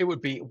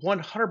would be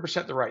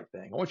 100% the right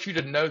thing. I want you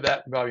to know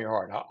that from your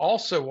heart. I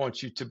also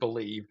want you to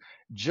believe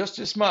just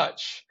as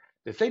much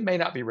that they may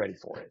not be ready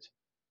for it.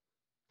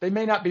 They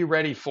may not be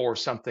ready for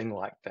something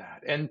like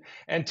that,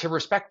 and to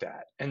respect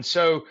that. And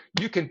so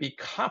you can be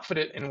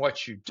confident in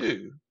what you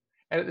do,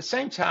 and at the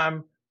same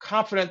time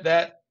confident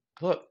that,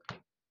 look,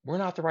 we're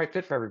not the right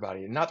fit for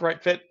everybody and not the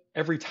right fit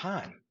every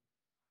time.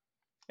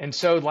 And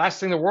so the last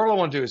thing the world will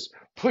want to do is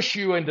push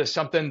you into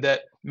something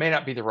that may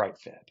not be the right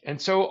fit.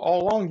 And so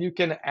all along you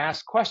can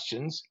ask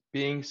questions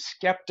being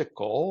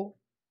skeptical.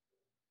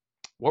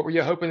 What were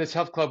you hoping this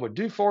health club would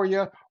do for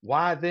you?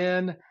 Why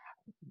then?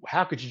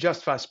 How could you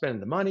justify spending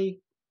the money?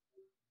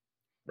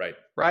 right.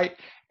 Right?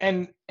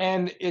 And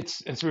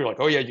so we're like,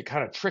 oh yeah, you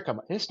kind of trick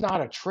them. It's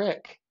not a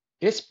trick.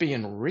 It's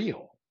being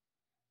real.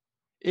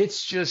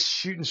 It's just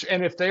shooting.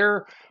 And if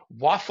they're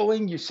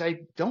waffling, you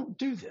say, don't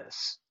do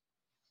this.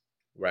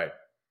 Right.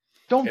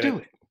 Don't And do it,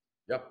 it.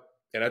 yep.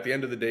 And at the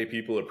end of the day,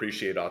 people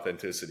appreciate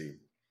authenticity.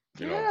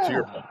 You know, to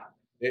your point,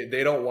 Yeah.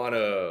 they don't want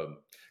to,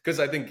 because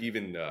I think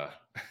even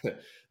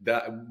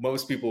that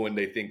most people, when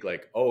they think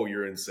like, oh,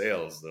 you're in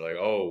sales, they're like,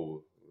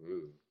 oh,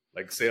 ooh.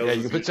 Like Yeah, sales you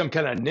is can put usually some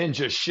kind of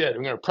ninja shit.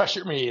 I'm going to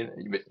pressure me.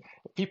 And if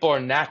people are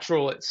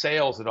natural at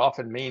sales, it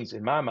often means,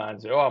 in my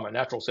mind, oh, I'm a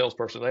natural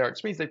salesperson. They are. It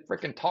just means they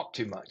freaking talk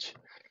too much,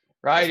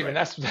 right? that's I mean,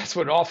 right. that's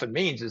what it often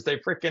means is they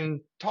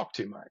freaking talk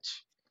too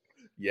much.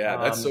 Yeah,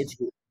 that's so Um,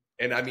 true.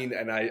 And I mean,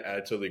 and I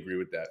totally agree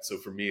with that. So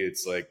for me,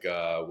 it's like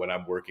when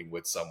I'm working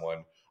with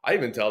someone, I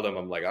even tell them,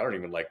 I'm like, I don't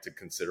even like to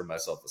consider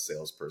myself a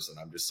salesperson.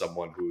 I'm just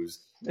someone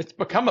who's, it's you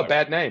become a know,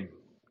 bad name.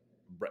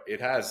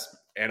 it has,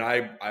 and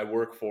I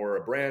work for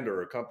a brand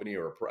or a company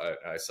or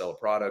I sell a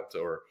product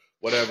or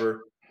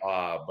whatever.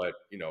 But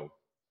you know,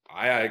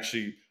 I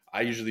actually,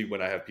 I usually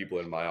when I have people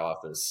in my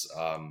office,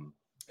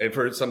 and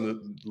for some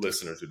of the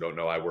listeners who don't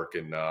know, I work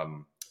in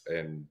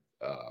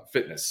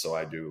fitness, so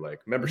I do like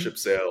Mhm. membership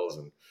sales,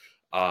 and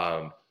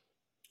um,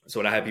 so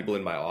when I have people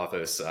in my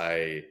office,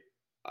 I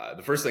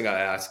the first thing I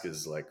ask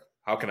is like,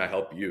 how can I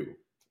help you?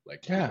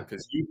 Like, you know, Yeah,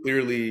 because you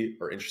clearly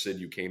are interested.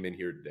 You came in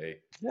here today.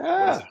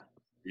 What is it yeah,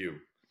 for you?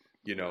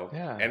 You know,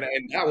 yeah, and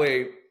that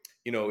way,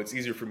 you know, it's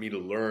easier for me to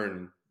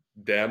learn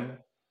them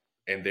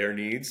and their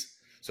needs,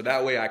 so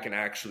that way I can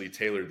actually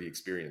tailor the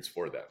experience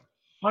for them,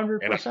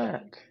 and I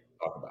can 100%.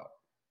 talk about.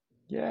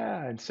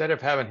 Yeah, instead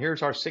of having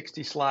here's our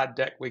 60 slide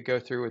deck we go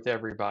through with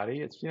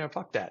everybody, it's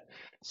fuck that.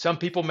 Some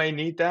people may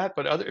need that,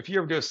 but other if you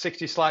ever do a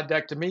 60 slide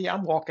deck to me,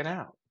 I'm walking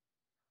out.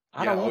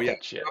 I Yeah. don't Oh want yeah.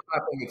 that shit. I'm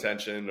not paying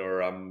attention,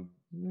 or I'm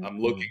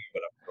looking, Mm-mm.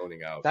 but I'm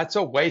zoning out. That's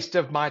a waste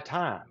of my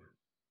time.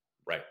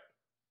 Right.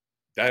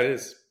 That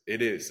is,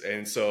 it is.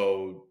 And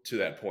so to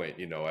that point,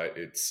 you know,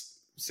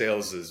 it's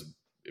sales is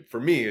for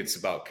me, it's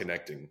about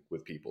connecting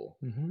with people,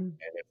 Hmm. and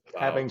it's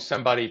Having about,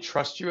 somebody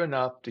trust you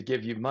enough to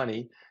give you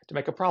money to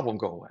make a problem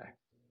go away.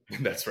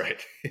 that's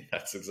right.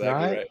 That's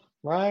exactly Right? right.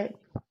 Right?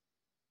 That's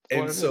what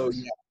And it so,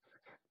 is.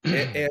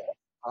 and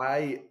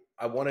I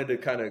wanted to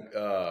kind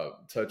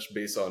of touch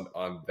base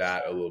on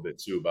that a little bit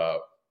too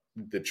about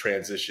the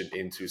transition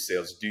into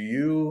sales. Do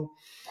you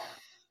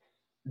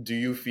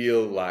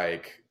feel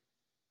like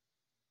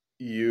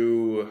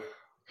you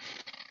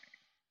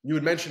you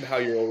had mentioned how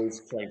you're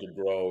always trying to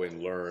grow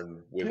and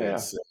learn within Yeah.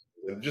 sales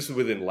and just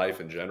within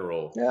life in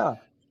general. Yeah.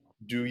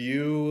 Do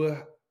you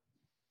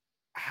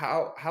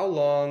how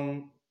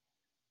long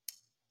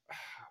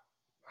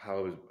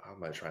how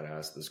am I trying to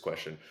ask this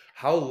question?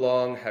 How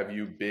long have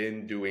you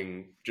been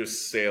doing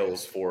just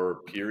sales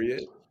for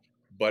period?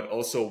 But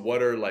also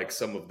what are like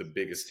some of the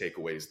biggest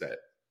takeaways that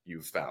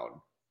you've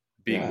found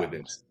being Yeah.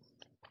 within?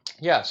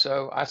 Yeah.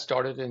 So I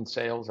started in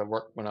sales.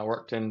 When I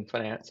worked in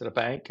finance at a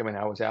bank. I mean,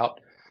 I was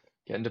out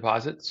getting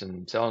deposits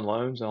and selling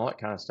loans and all that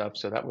kind of stuff.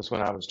 So that was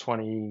when I was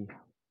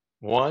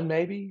 21,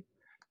 maybe.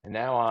 And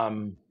now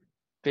I'm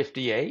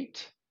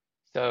 58.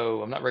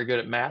 So I'm not very good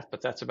at math,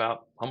 but that's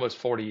about almost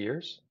 40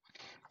 years.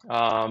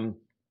 Um,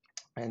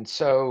 and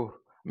so,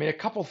 I mean, a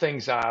couple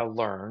things I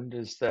learned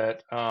is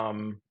that, I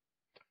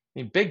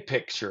mean, big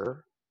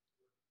picture,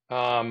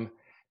 um,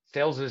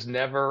 sales is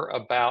never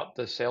about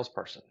the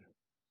salesperson,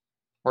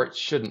 or it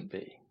shouldn't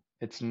be.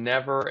 It's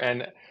never,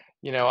 and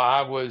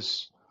I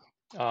was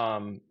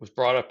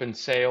brought up in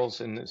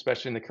sales and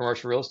especially in the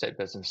commercial real estate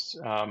business.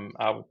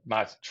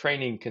 My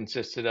training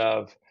consisted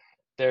of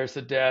there's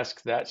the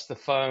desk, that's the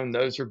phone,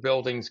 those are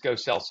buildings, go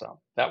sell some.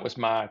 That was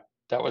my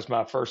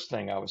first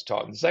thing I was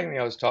taught. And the second thing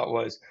I was taught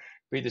was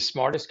be the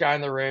smartest guy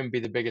in the room, be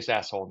the biggest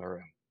asshole in the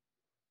room.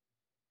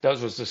 That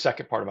was the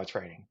second part of my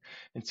training.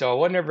 And so I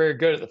wasn't ever very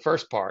good at the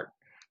first part,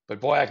 but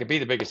boy, I could be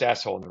the biggest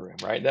asshole in the room,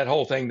 right? That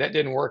whole thing that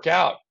didn't work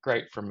out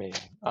great for me.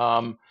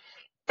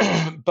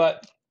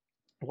 But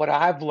what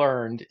I've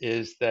learned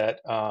is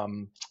that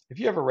have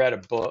you ever read a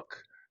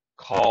book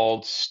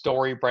called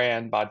Story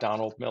Brand by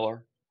Donald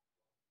Miller?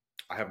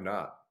 I have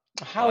not.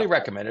 I Uh, highly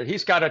recommend it.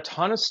 He's got a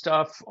ton of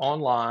stuff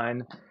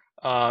online,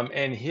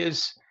 and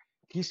his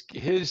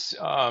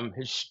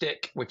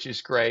shtick, which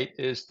is great,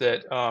 is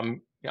that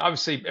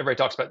obviously everybody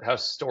talks about how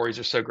stories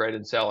are so great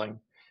in selling,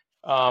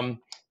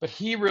 but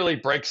he really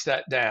breaks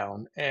that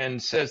down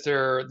and says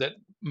that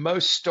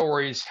most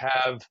stories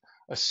have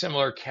a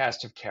similar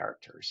cast of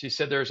characters. He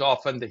said there's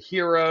often the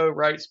hero,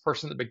 right? It's the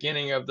person at the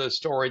beginning of the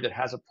story that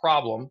has a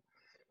problem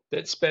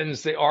that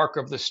spends the arc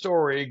of the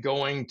story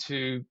going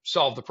to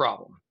solve the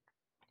problem.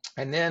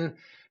 And then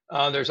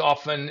there's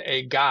often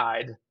a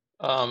guide,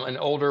 an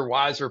older,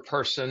 wiser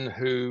person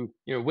who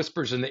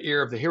whispers in the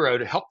ear of the hero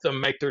to help them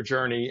make their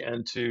journey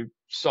and to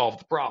solve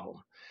the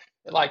problem.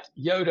 Like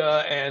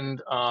Yoda and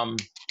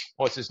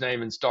what's his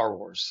name in Star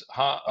Wars?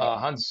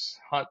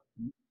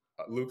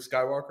 Luke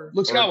Skywalker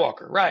Luke or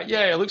Skywalker, right?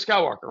 Yeah, yeah, Luke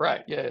Skywalker,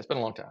 right? Yeah, it's been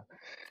a long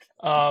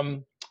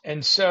time.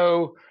 And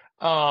so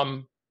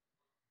um,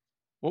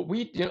 what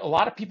a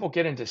lot of people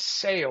get into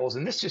sales,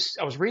 and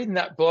I was reading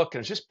that book and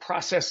I was just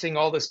processing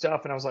all this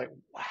stuff, and I was like,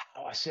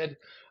 wow. I said,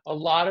 a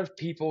lot of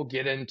people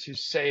get into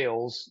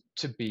sales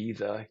to be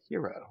the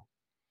hero,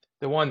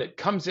 the one that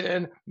comes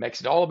in,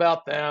 makes it all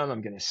about them.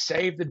 I'm going to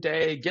save the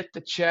day, get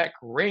the check,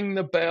 ring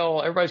the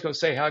bell. Everybody's going to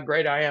say how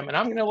great I am, and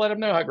I'm going to let them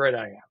know how great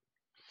I am.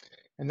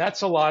 And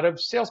that's a lot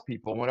of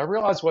salespeople. And what I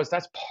realized was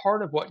that's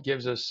part of what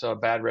gives us a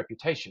bad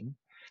reputation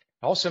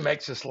also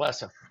makes us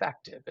less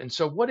effective. And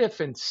so what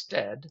if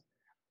instead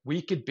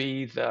we could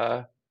be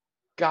the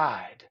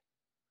guide,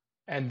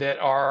 and that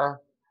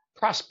our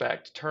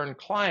prospect turned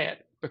client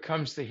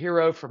becomes the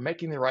hero for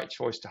making the right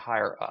choice to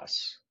hire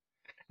us?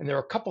 And there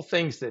are a couple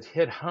things that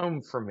hit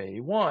home for me.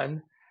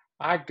 One,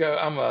 I'm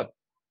a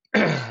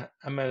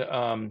I'm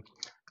a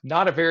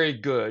not a very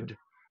good,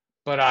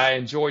 but I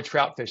enjoy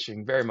trout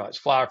fishing very much,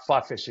 fly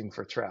fishing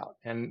for trout.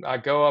 And I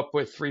go up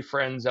with three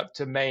friends up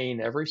to Maine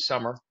every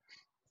summer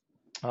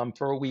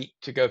for a week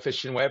to go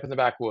fishing way up in the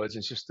backwoods.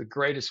 It's just the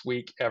greatest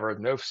week ever.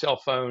 No cell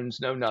phones,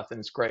 no nothing.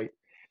 It's great.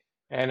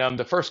 And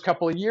the first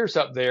couple of years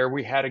up there,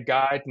 we had a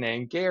guide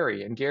named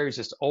Gary, and Gary's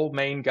this old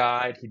Maine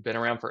guide. He'd been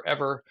around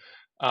forever,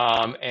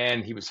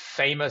 and he was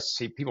famous.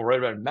 People wrote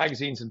about him in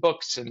magazines and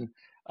books, and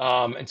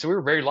so we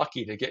were very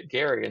lucky to get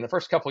Gary. And the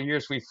first couple of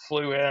years, we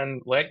flew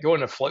in, go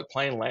in a float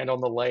plane, land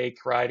on the lake,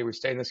 right? And we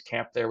stayed in this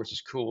camp there, which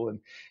is cool. And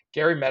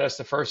Gary met us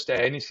the first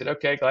day, and he said,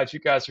 "Okay, glad you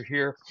guys are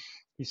here."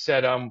 He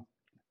said,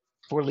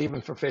 "We're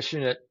leaving for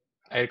fishing at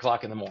 8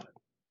 o'clock in the morning."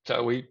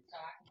 So we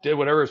did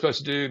whatever we were supposed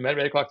to do, met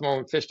at 8 o'clock in the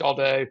morning, we fished all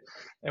day.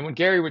 And when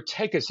Gary would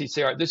take us, he'd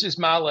say, "All right, this is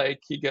my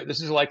lake."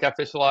 "This is a lake I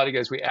fish a lot." He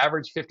goes, "We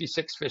average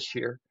 56 fish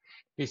here."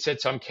 He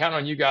said, "So I'm counting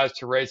on you guys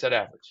to raise that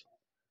average."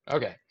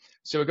 Okay.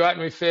 So we go out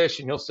and we fish,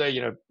 and he'll say,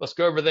 "Let's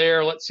go over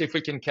there. Let's see if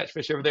we can catch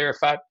fish over there."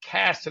 If I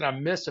cast and I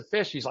miss a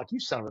fish, he's like, "You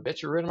son of a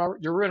bitch, you're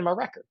ruining my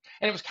record."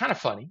 And it was kind of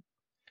funny.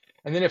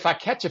 And then if I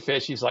catch a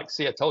fish, he's like,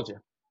 "See, I told you."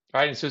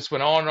 Right. And so this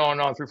went on and on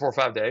and on, 3, 4,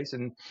 5 days.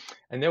 And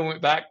then we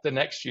went back the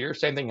next year.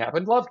 Same thing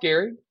happened. Loved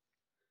Gary.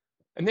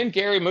 And then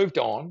Gary moved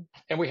on,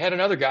 and we had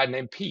another guy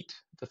named Pete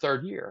the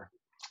third year.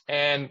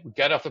 And we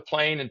got off the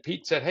plane, and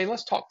Pete said, "Hey,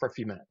 let's talk for a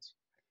few minutes.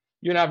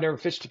 You and I have never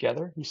fished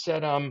together." He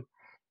said,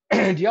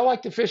 "Do y'all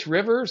like to fish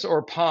rivers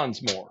or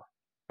ponds more?"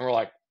 And we're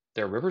like,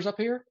 "There are rivers up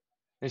here?" And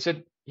he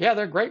said, "Yeah,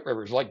 they're great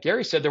rivers." Like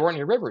Gary said, there weren't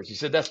any rivers. He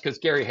said, "That's because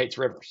Gary hates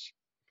rivers."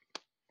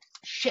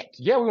 Shit,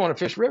 yeah, we want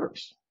to fish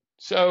rivers.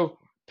 So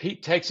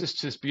Pete takes us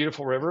to this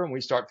beautiful river, and we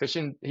start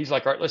fishing. He's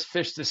like, "All right, let's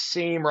fish the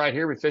seam right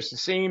here." We fish the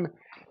seam,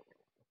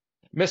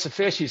 miss a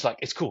fish. He's like,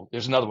 "It's cool.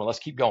 There's another one. Let's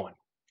keep going."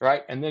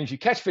 Right. And then if you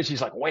catch fish,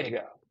 he's like, "Way to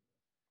go."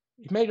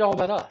 He made it all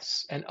about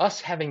us and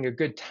us having a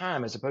good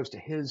time as opposed to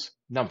his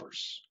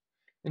numbers.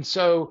 And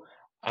so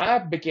I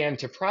began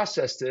to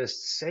process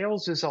this.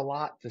 Sales is a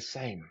lot the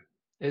same.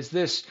 Is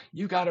this,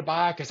 you got to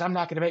buy because I'm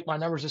not going to make my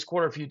numbers this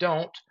quarter if you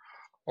don't?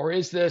 Or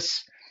is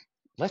this,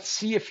 let's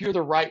see if you're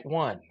the right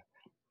one?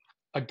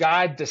 A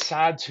guide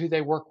decides who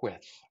they work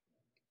with.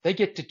 They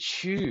get to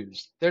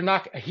choose. They're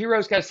not, a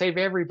hero's got to save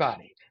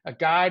everybody. A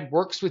guide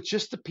works with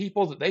just the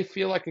people that they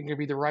feel like are going to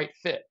be the right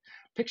fit.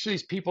 Picture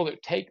these people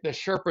that take the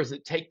Sherpas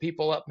that take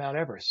people up Mount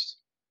Everest.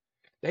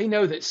 They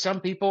know that some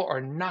people are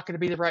not going to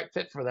be the right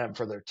fit for them,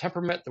 for their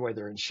temperament, the way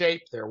they're in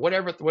shape, their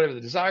whatever the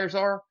desires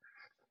are.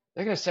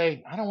 They're going to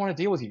say, "I don't want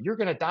to deal with you. You're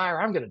going to die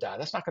or I'm going to die.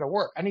 That's not going to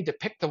work. I need to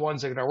pick the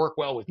ones that are going to work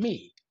well with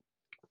me."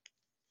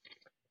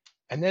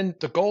 And then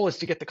the goal is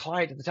to get the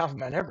client to the top of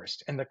Mount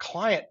Everest, and the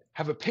client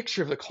have a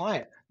picture of the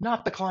client,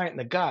 not the client and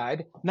the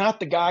guide, not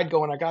the guide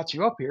going, "I got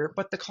you up here,"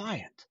 but the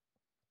client,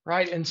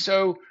 right? And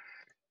so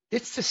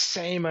it's the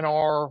same in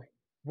our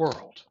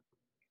world.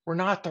 We're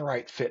not the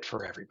right fit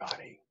for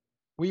everybody.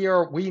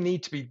 We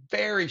need to be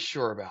very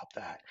sure about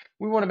that.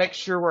 We want to make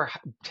sure we're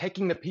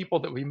taking the people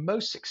that will be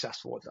most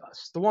successful with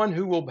us, the one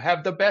who will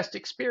have the best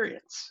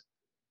experience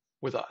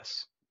with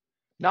us,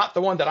 not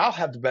the one that I'll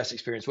have the best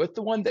experience with,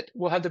 the one that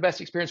will have the best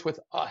experience with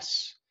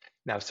us.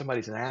 Now, if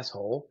somebody's an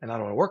asshole and I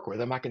don't want to work with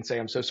them, I can say,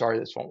 "I'm so sorry,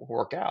 this won't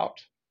work out."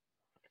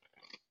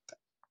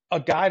 A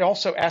guide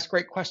also asks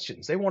great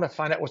questions. They want to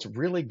find out what's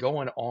really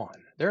going on.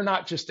 They're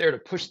not just there to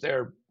push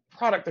their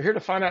product. They're here to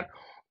find out,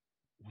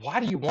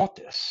 why do you want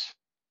this?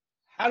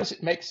 How does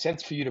it make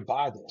sense for you to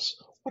buy this?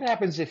 What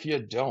happens if you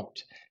don't?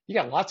 You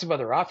got lots of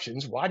other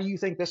options. Why do you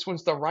think this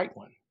one's the right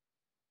one?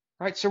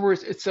 Right? So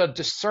it's a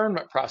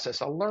discernment process,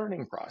 a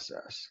learning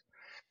process.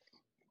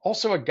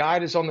 Also, a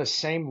guide is on the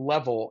same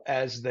level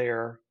as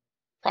their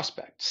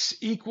prospects,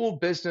 equal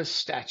business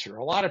stature.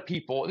 A lot of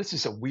people, this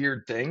is a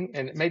weird thing,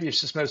 and maybe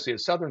it's just mostly a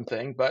Southern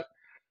thing, but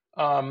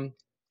a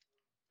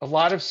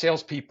lot of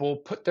salespeople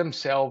put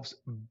themselves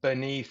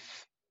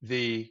beneath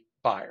the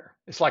buyer.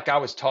 It's like I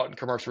was taught in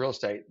commercial real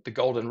estate, the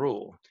golden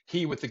rule,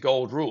 he with the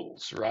gold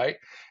rules, right?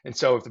 And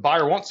so if the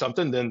buyer wants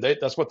something, then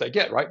that's what they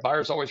get, right?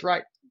 Buyer's always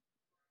right.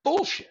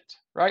 Bullshit,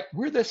 right?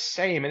 We're the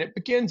same. And it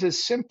begins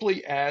as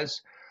simply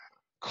as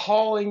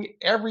calling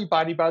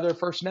everybody by their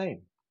first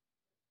name.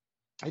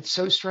 It's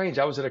so strange.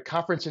 I was at a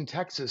conference in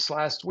Texas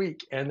last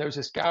week, and there was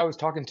this guy I was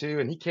talking to,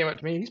 and he came up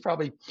to me. He's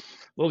probably a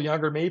little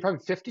younger than me,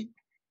 probably 50.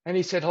 And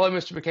he said, "Hello,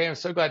 Mr. McKay. I'm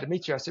so glad to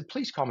meet you." I said,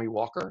 "Please call me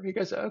Walker." He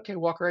goes, "Okay,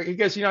 Walker." He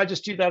goes, "I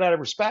just do that out of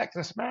respect." And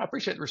I said, "Man, I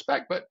appreciate the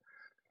respect, but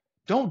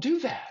don't do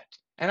that."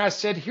 And I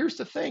said, "Here's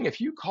the thing. If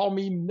you call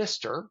me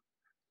Mr.,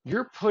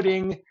 you're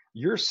putting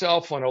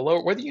yourself on a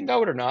lower, whether you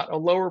know it or not, a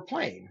lower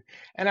plane."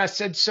 And I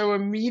said, "So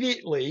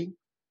immediately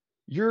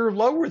you're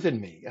lower than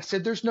me." I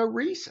said, "There's no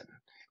reason.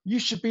 You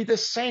should be the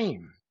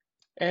same."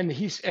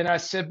 And I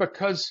said,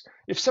 because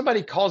if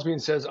somebody calls me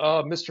and says,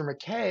 "Oh, Mr.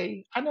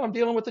 McKay," I know I'm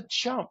dealing with a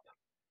chump.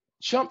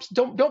 Chumps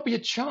don't be a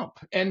chump.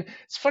 And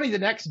it's funny, the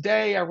next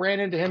day I ran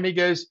into him. He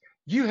goes,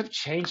 "You have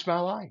changed my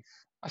life."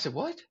 I said,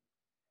 "What?"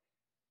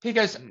 He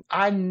goes,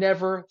 "I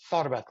never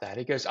thought about that."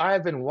 He goes, "I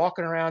have been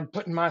walking around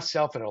putting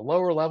myself at a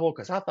lower level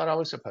because I thought I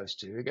was supposed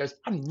to." He goes,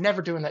 "I'm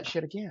never doing that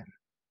shit again."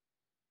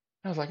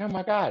 I was like, "Oh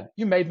my God,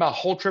 you made my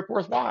whole trip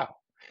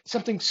worthwhile."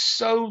 Something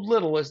so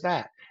little as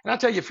that. And I'll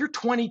tell you, if you're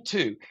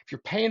 22, if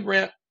you're paying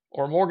rent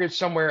or a mortgage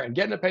somewhere and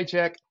getting a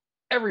paycheck,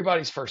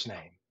 everybody's first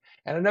name.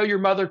 And I know your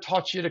mother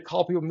taught you to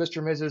call people Mr.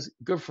 and Mrs.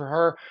 Good for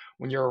her.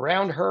 When you're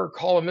around her,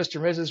 call them Mr.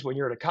 and Mrs. When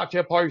you're at a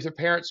cocktail party with your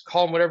parents,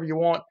 call them whatever you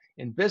want.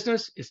 In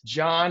business, it's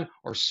John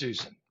or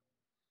Susan.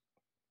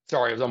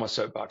 Sorry, I was on my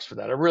soapbox for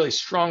that. I really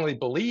strongly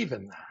believe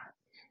in that.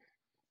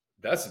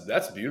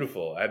 That's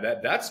beautiful.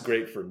 That's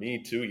great for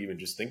me too. Even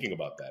just thinking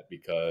about that,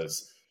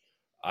 because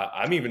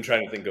I'm even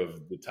trying to think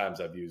of the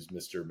times I've used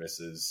Mr.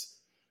 Mrs.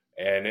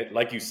 And it,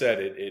 like you said,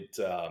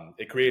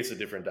 it creates a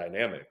different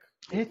dynamic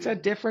with It's a people,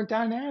 different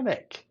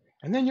dynamic.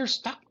 And then you're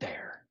stuck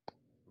there.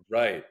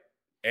 right?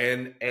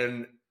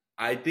 And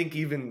I think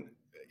even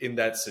in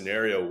that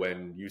scenario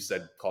when you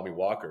said call me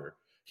Walker,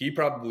 he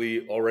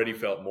probably already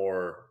felt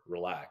more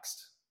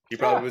relaxed. He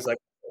probably Yeah, was like,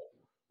 "Oh,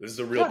 this is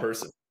a real yeah,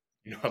 person.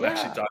 I'm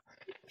actually yeah. talking."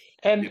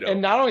 You And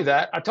know, not only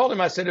that, I told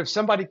him, I said, if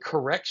somebody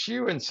corrects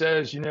you and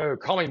says,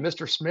 call me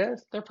Mr.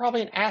 Smith, they're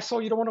probably an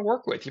asshole you don't want to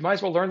work with. You might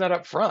as well learn that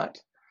up front.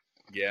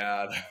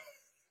 yeah,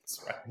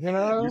 that's right. You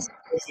You know, see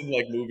this in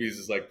like movies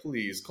is like,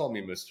 please call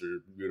me Mister,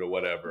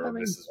 whatever, I or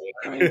mean, Mrs.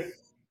 I Whatever. mean,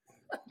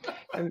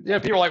 and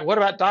people are like, what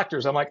about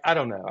doctors? I'm like, I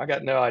don't know. I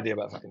got no idea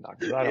about fucking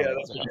doctors. I don't Yeah, know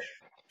what that's the hell.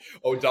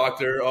 oh,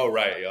 doctor. Oh,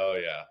 right. Oh,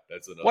 yeah,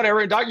 that's another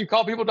Whatever, one. doc, you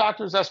call people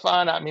doctors, that's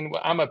fine. I mean,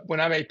 when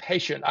I'm a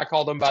patient, I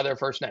call them by their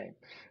first name.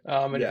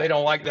 And if Yeah, they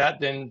don't like that,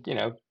 then,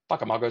 fuck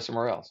them, I'll go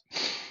somewhere else.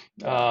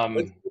 yeah.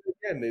 But Um,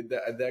 again,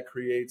 that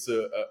creates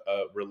a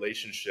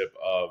relationship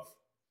of,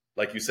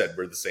 like you said,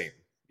 we're the same.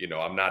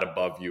 I'm not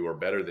above you or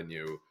better than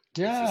you.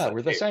 It's just yeah, like,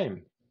 we're the hey,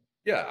 same.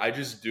 yeah, I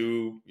just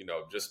do,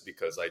 just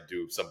because I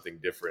do something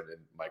different in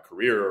my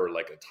career or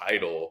like a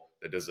title,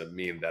 that doesn't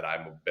mean that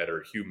I'm a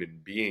better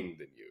human being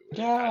than you.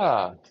 And it kind of,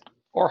 Yeah,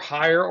 or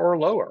higher or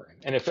lower.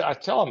 And if I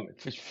tell them,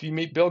 if you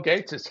meet Bill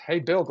Gates, it's, "Hey,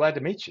 Bill, glad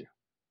to meet you."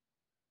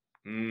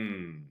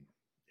 mm,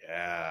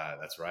 yeah,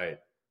 that's right.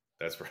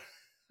 That's right.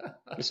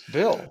 It's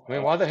Bill. I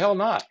mean, why the hell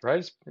not,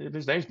 right? If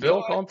his name's No,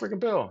 Bill, call him freaking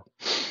Bill.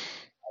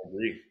 I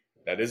agree.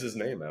 That is his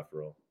name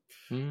after all.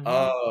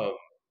 Hmm. Um,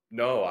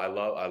 no, I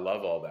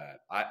love all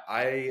that.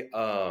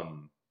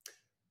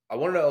 I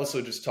wanted to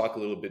also just talk a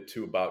little bit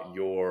too about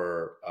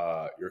your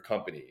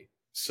company.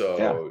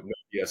 Yeah, So No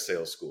BS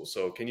Sales School.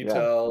 So can you yeah,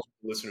 tell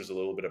listeners a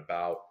little bit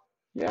about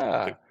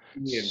the yeah.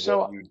 company and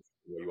So,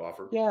 what you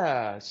offer?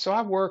 yeah, so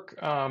I work,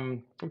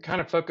 we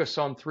kind of focus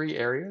on three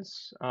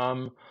areas.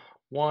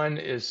 One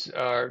is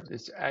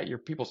at your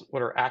people's,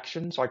 what are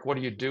actions? Like, what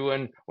are you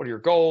doing? What are your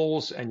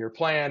goals and your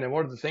plan? And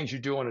what are the things you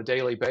do on a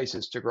daily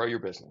basis to grow your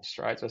business,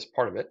 right? So that's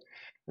part of it.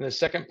 And the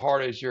second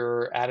part is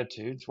your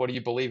attitudes. What do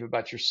you believe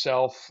about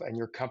yourself and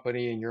your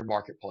company and your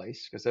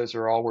marketplace? Because those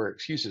are all where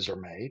excuses are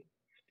made.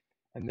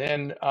 And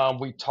then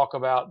we talk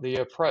about the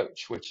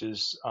approach, which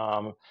is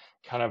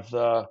kind of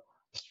the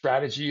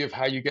strategy of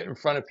how you get in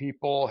front of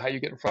people, how you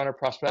get in front of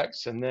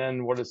prospects, and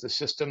then what is the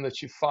system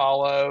that you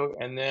follow,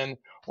 and then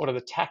what are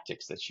the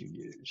tactics that you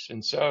use.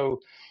 And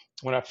so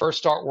when I first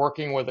start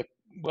working with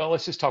well,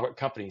 let's just talk about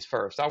companies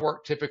first. I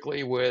work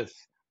typically with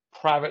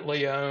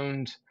privately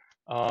owned,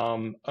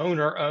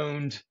 owner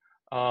owned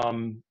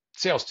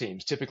sales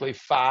teams, typically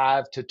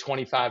 5 to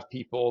 25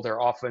 people.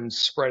 They're often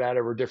spread out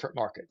over different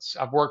markets.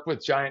 I've worked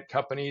with giant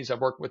companies.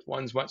 I've worked with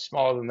ones much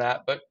smaller than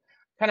that, but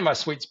kind of my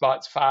sweet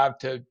spot's 5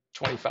 to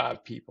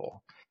 25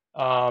 people.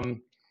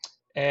 Um,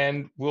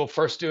 and we'll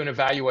first do an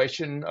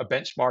evaluation, a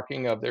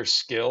benchmarking of their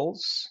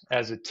skills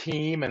as a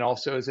team and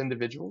also as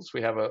individuals.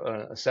 We have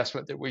an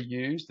assessment that we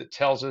use that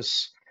tells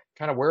us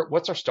kind of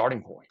what's our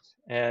starting point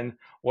and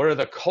what are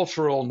the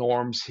cultural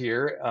norms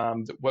here,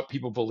 what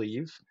people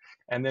believe,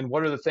 and then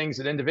what are the things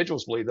that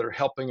individuals believe that are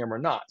helping them or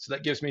not. So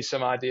that gives me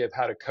some idea of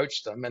how to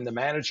coach them, and the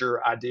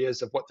manager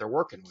ideas of what they're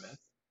working with.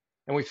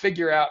 And we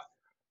figure out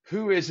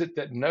who is it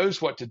that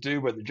knows what to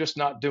do, but they're just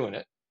not doing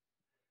it,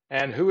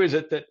 and who is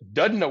it that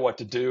doesn't know what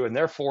to do and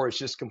therefore is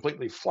just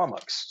completely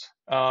flummoxed.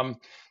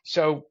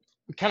 So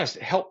we kind of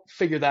help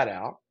figure that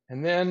out,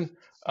 and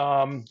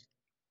um,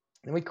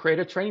 then we create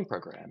a training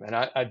program. And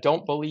I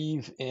don't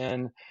believe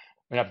in.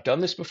 I mean, I've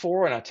done this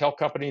before, and I tell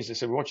companies, they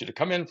say, "We want you to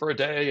come in for a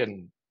day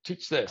and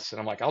teach this," and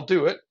I'm like, "I'll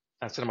do it."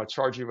 I said, "I'm going to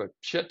charge you a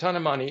shit ton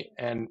of money,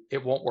 and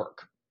it won't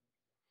work."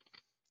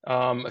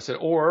 I said,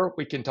 "Or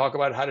we can talk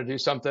about how to do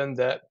something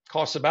that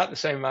costs about the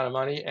same amount of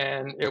money,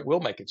 and it will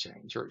make a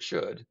change, or it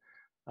should."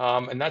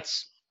 And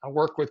I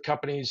work with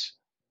companies.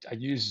 I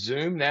use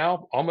Zoom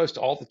now almost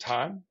all the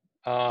time.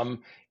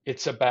 Um,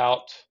 it's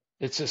about,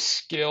 it's a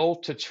skill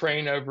to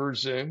train over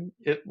Zoom.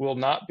 It will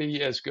not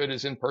be as good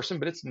as in person,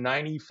 but it's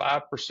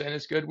 95%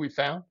 as good, we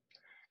found.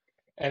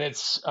 And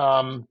it's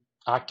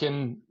I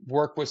can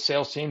work with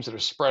sales teams that are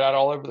spread out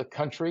all over the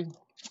country.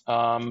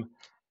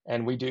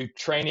 And we do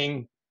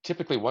training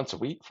typically once a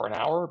week for an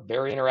hour,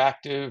 very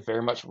interactive,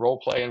 very much role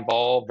play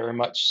involved, very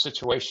much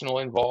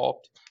situational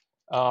involved.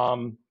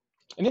 And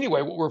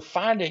anyway, what we're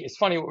finding, it's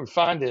funny, what we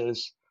find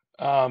is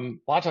a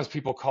lot of times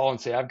people call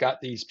and say, I've got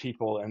these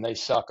people and they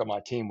suck on my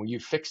team. Will you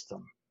fix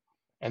them?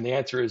 And the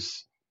answer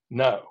is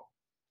no,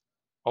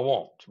 I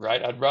won't,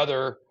 right? I'd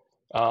rather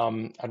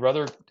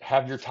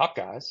have your top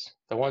guys,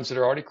 the ones that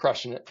are already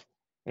crushing it.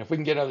 And if we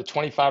can get another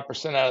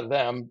 25% out of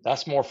them,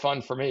 that's more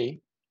fun for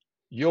me.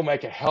 You'll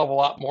make a hell of a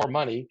lot more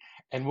money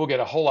and we'll get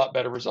a whole lot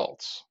better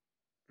results.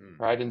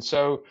 Right. And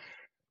so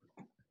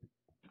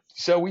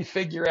we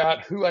figure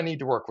out who I need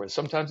to work with.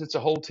 Sometimes it's a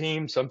whole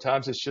team.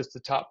 Sometimes it's just the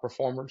top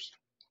performers.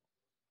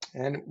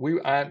 And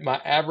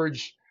my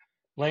average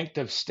length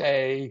of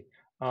stay,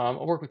 I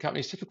work with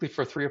companies typically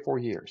for 3 or 4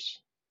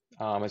 years.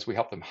 As we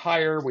help them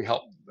hire, we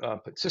help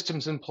put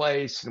systems in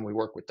place, and we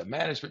work with the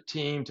management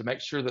team to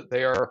make sure that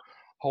they are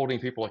holding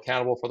people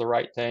accountable for the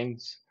right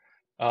things.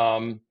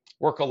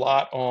 Work a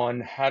lot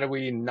on how do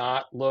we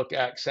not look,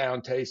 act,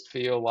 sound, taste,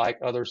 feel like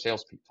other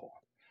salespeople.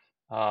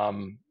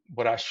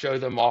 What I show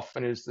them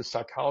often is the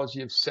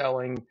psychology of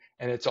selling,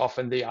 and it's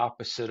often the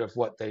opposite of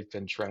what they've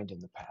been trained in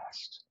the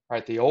past.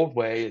 Right? The old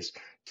way is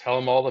tell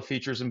them all the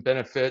features and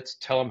benefits,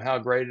 tell them how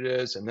great it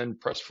is, and then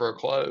press for a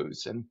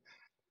close. And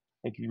I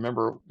think you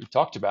remember we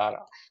talked about it.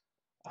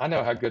 I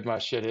know how good my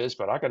shit is,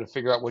 but I got to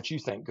figure out what you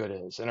think good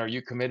is. And are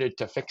you committed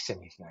to fix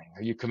anything?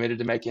 Are you committed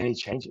to make any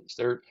changes?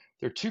 There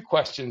are 2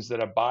 questions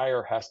that a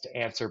buyer has to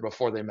answer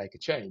before they make a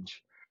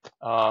change.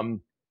 And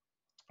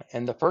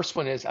the first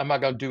one is, am I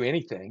going to do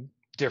anything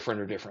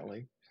different or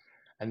differently?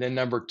 And then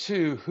number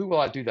 2, who will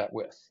I do that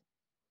with?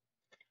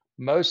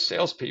 Most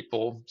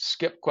salespeople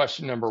skip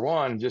question number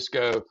 1 and just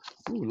go,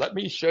 ooh, let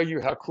me show you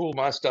how cool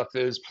my stuff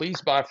is.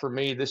 Please buy from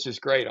me. This is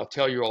great. I'll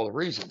tell you all the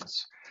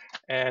reasons.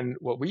 And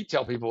what we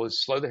tell people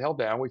is slow the hell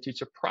down. We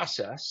teach a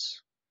process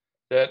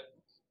that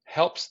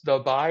helps the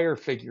buyer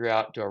figure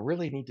out, do I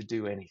really need to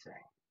do anything?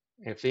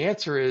 If the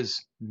answer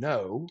is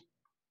no,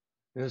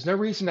 then there's no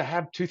reason to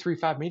have 2, 3,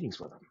 5 meetings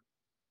with them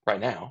right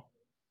now.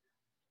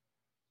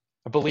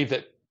 I believe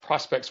that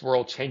prospects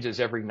world changes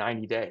every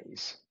 90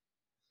 days.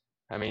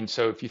 I mean,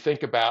 so if you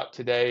think about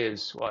today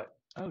is what?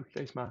 Oh,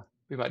 today's my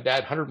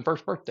dad's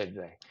 101st birthday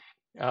today.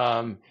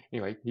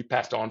 Anyway, he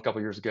passed on a couple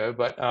years ago,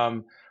 but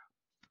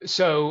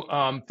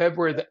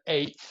February the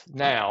 8th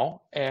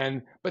now,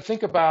 but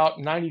think about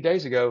 90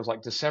 days ago, it was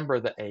like December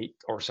the 8th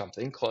or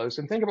something close,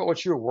 and think about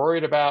what you were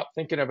worried about,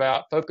 thinking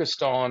about,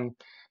 focused on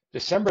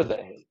December the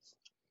 8th.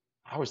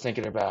 I was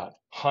thinking about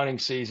hunting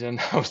season.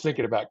 I was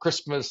thinking about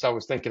Christmas. I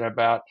was thinking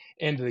about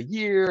end of the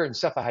year and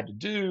stuff I had to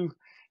do.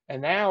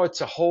 And now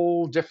it's a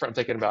whole different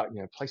thinking about,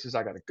 places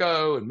I got to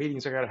go and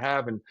meetings I got to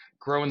have and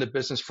growing the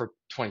business for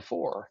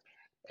 24.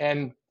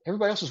 And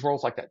everybody else's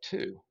world's like that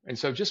too. And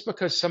so just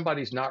because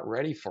somebody's not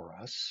ready for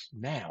us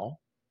now,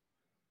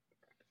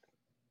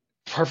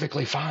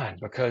 perfectly fine,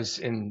 because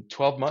in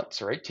 12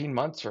 months or 18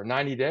 months or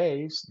 90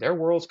 days, their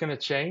world's going to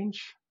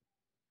change.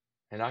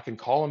 And I can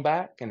call them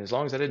back. And as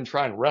long as I didn't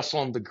try and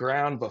wrestle them to the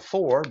ground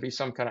before, be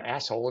some kind of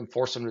asshole and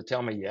force them to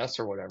tell me yes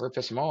or whatever,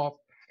 piss them off,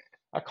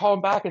 I call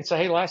them back and say,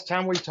 hey, last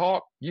time we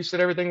talked, you said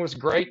everything was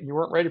great and you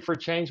weren't ready for a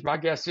change. My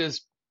guess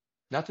is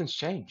nothing's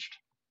changed.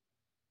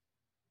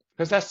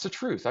 Because that's the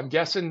truth. I'm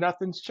guessing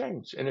nothing's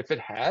changed. And if it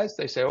has,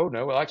 they say, oh,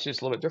 no, well, actually,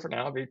 it's a little bit different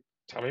now.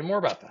 Tell me more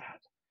about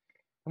that.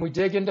 And we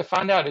dig in to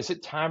find out, is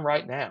it time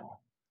right now?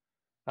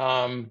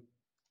 And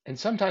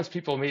sometimes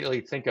people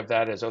immediately think of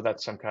that as, oh,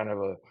 that's some kind of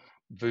a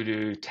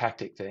voodoo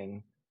tactic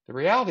thing. The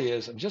reality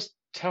is I'm just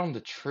telling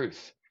the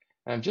truth.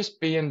 And I'm just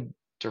being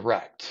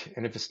direct.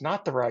 And if it's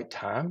not the right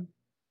time,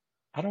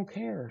 I don't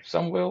care.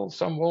 Some will,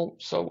 some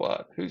won't. So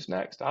what? Who's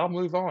next? I'll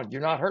move on.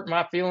 You're not hurting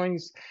my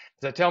feelings.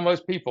 As I tell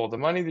most people, the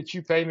money that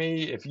you pay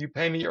me, if you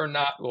pay me or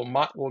not, will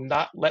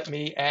not let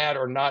me add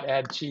or not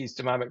add cheese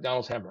to my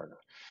McDonald's hamburger.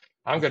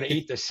 I'm going to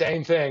eat the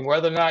same thing,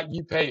 whether or not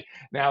you pay.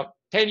 Now,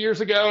 10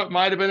 years ago, it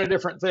might have been a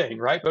different thing,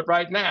 right? But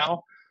right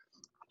now,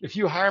 if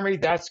you hire me,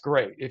 that's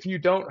great. If you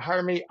don't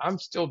hire me, I'm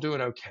still doing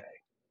okay.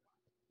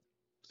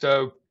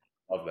 So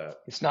love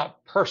that. It's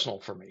not personal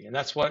for me. And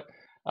that's what,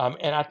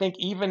 and I think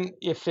even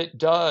if it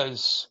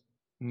does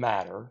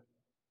matter,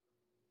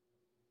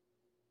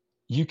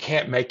 you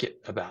can't make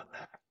it about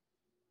that.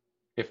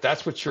 If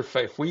that's what you're,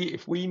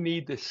 if we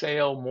need the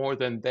sale more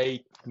than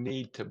they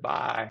need to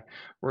buy,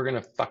 we're going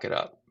to fuck it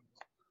up.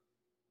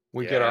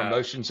 We get our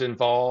emotions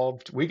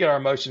involved.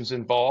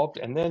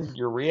 And then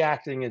you're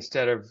reacting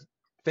instead of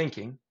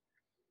thinking.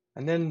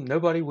 And then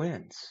nobody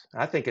wins.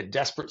 I think a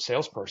desperate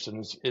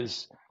salesperson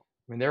is I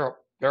mean, they're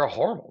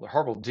horrible. They're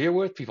horrible to deal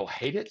with. People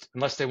hate it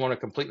unless they want to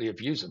completely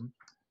abuse them.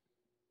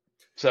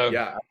 So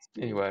yeah,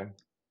 anyway,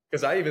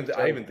 because I even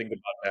think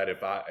about that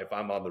if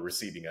I'm on the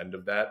receiving end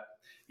of that,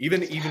 even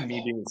me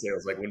being in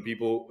sales, like when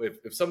people,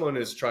 if someone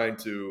is trying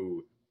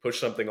to push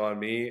something on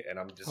me and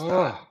I'm just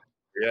not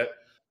yet,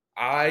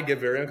 I get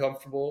very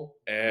uncomfortable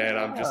and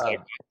I'm just like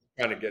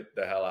trying to get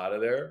the hell out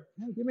of there.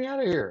 Yeah, get me out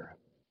of here.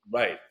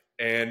 Right.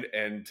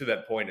 And to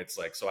that point, it's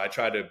like, so I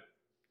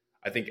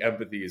think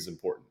empathy is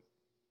important.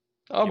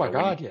 Oh my When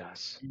God,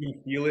 yes. you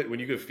can feel it, when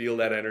you can feel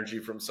that energy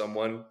from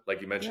someone,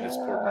 like you mentioned, is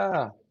sport,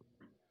 Yeah.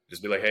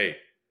 just be like, hey,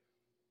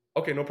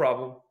 okay, no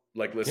problem.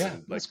 Like, Yeah. listen,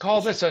 like, Let's call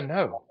let's this just, a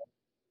no.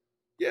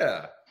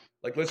 yeah,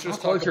 like, let's I'll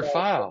just talk close your about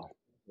file.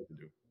 what to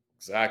do.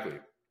 Exactly.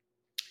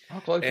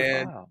 I'll close your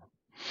And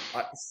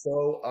file.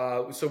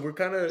 so we're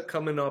kind of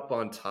coming up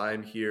on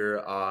time here.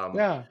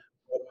 Yeah.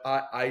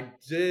 I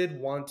did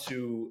want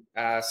to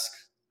ask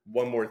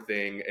one more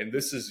thing, and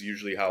this is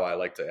usually how I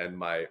like to end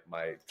my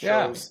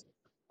Yeah. shows.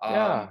 Um,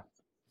 Yeah.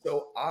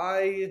 so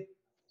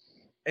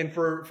and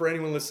for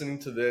anyone listening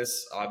to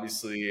this,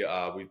 obviously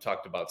we've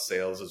talked about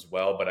sales as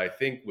well, but I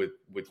think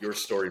with your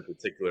story in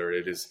particular,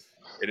 it is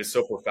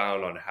so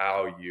profound on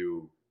how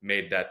you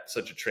made that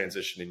such a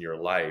transition in your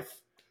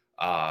life,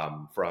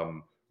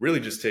 from really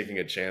just taking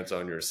a chance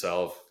on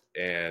yourself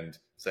and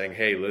saying,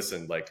 hey,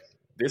 listen, like,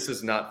 this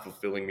is not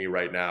fulfilling me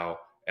right now,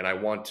 and I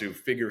want to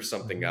figure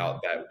something Hmm.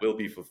 out that will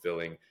be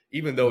fulfilling,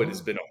 even though it has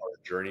Hmm. been a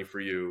hard journey for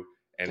you,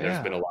 and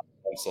there's been a Yeah. lot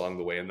of bumps along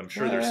the way, and I'm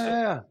sure Yeah. there's still.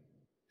 Yeah. Yeah.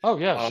 Oh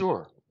yeah, Um,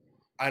 sure.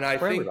 and I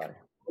For think everybody.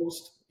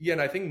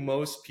 and I think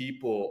most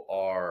people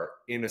are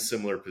in a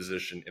similar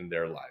position in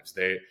their lives.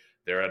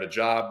 They're at a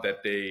job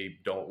that they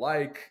don't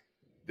like.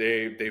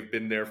 They've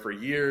been there for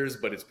years,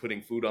 but it's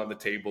putting food on the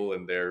table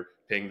and they're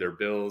paying their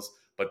bills,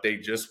 but they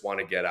just want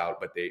to get out,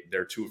 but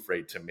they're too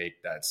afraid to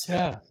make that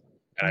step. Yeah.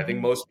 And I think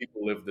Hmm. most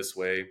people live this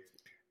way.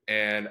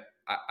 And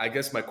I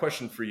guess my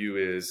question for you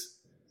is,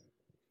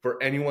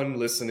 for anyone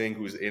listening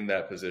who's in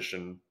that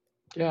position,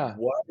 Yeah.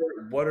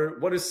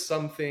 what is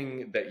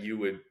something that you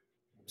would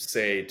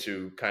say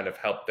to kind of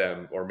help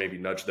them or maybe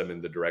nudge them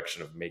in the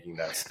direction of making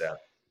that step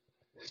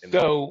in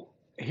their life? So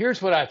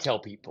here's what I tell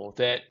people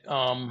that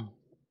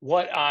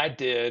what I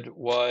did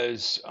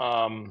was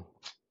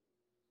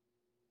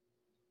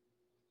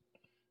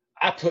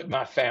I put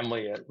my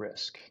family at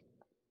risk.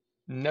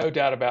 No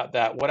doubt about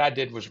that. What I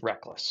did was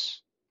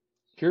reckless.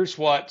 Here's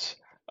what,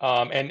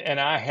 and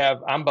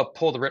I'm a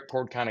pull the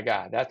ripcord kind of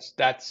guy.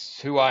 That's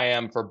who I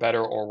am for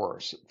better or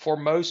worse. For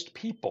most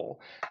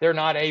people, they're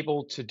not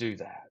able to do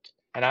that.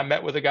 And I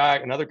met with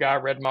another guy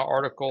read my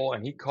article,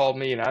 and he called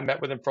me, and I met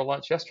with him for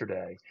lunch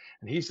yesterday,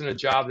 and he's in a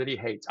job that he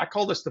hates. I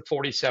call this the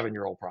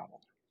 47-year-old problem.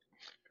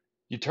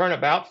 You turn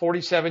about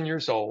 47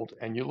 years old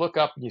and you look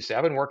up and you say,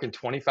 I've been working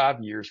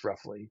 25 years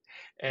roughly,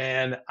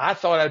 and I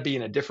thought I'd be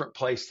in a different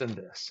place than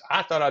this.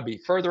 I thought I'd be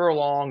further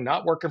along,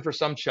 not working for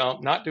some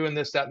chump, not doing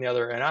this, that, and the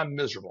other, and I'm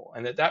miserable.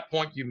 And at that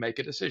point, you make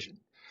a decision.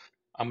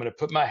 I'm going to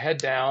put my head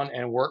down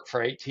and work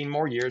for 18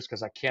 more years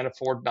because I can't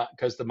afford, not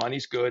because the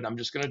money's good. I'm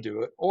just going to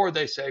do it. Or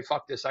they say,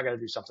 fuck this, I got to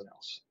do something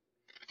else.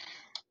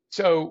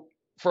 So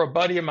for a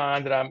buddy of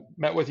mine that I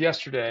met with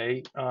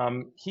yesterday,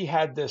 he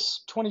had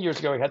this 20 years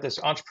ago. He had this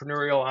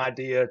entrepreneurial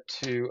idea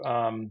to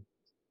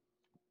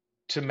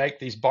make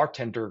these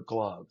bartender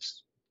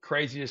gloves.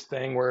 Craziest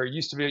thing where it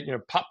used to be,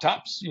 pop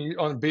tops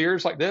on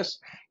beers like this.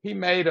 He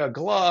made a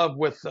glove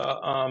with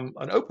an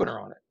opener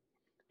on it.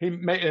 He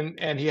made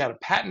and he had a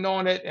patent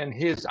on it. And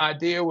his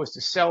idea was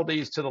to sell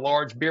these to the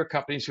large beer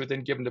companies who would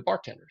then give them to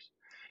bartenders.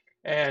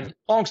 And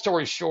long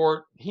story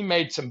short, he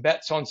made some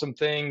bets on some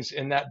things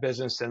in that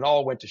business and it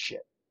all went to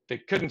shit. They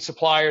couldn't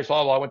suppliers,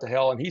 blah, blah, went to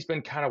hell. And he's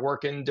been kind of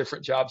working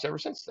different jobs ever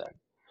since then.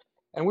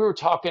 And we were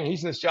talking,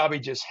 he's in this job he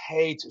just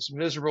hates, it's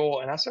miserable.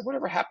 And I said,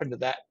 whatever happened to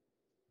that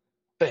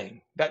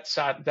thing, that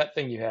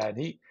thing you had?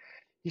 And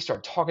he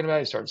started talking about it,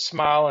 he started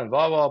smiling,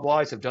 blah, blah, blah.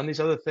 He said, I've done these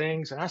other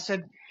things. And I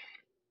said,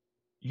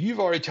 you've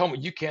already told me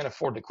you can't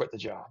afford to quit the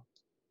job.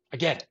 I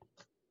get it.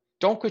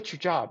 Don't quit your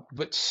job,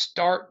 but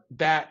start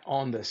that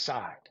on the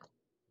side.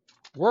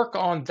 Work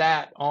on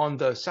that on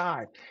the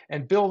side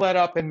and build that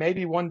up. And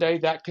maybe one day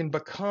that can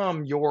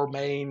become your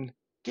main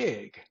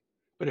gig.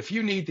 But if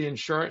you need the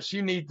insurance,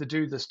 you need to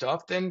do the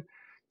stuff, then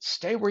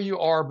stay where you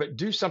are, but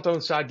do something on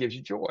the side gives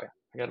you joy.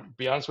 I got to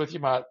be honest with you.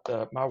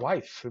 My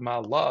wife, whom I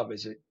love,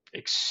 is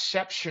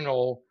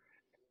exceptional.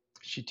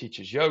 She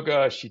teaches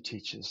yoga. She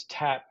teaches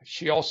tap.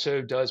 She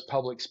also does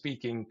public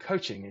speaking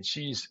coaching, and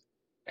she's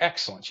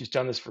excellent. She's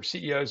done this for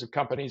CEOs of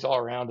companies all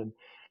around. And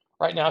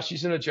right now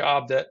she's in a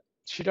job that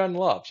she doesn't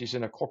love. She's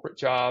in a corporate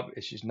job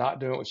and she's not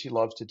doing what she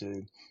loves to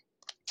do.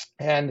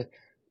 And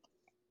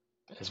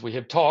as we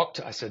have talked,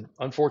 I said,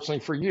 unfortunately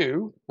for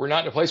you, we're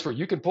not in a place where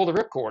you can pull the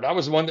ripcord. I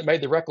was the one that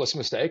made the reckless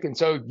mistake. And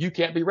so you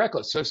can't be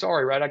reckless. So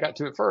sorry, right? I got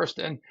to it first.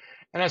 And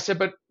I said,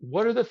 but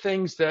what are the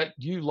things that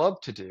you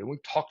love to do? We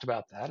talked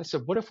about that. I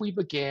said, what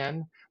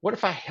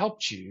if I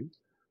helped you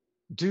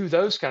do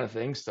those kind of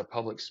things, the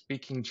public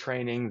speaking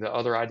training, the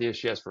other ideas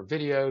she has for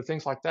video,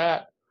 things like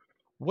that.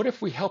 What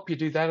if we help you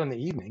do that on the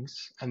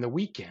evenings and the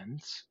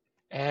weekends?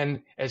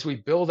 And as we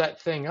build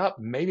that thing up,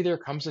 maybe there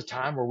comes a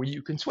time where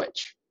you can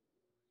switch,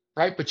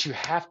 right? But you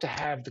have to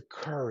have the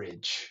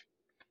courage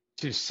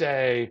to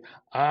say,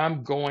 you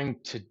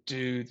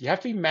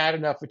have to be mad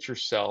enough at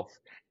yourself.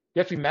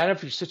 You have to be mad enough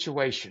at your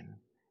situation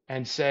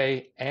and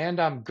say, and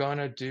I'm going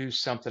to do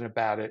something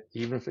about it,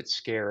 even if it's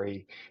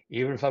scary,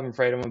 even if I'm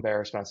afraid I'm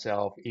embarrassed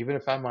myself, even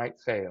if I might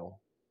fail.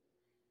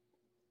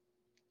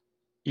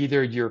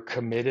 Either you're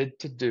committed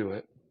to do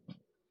it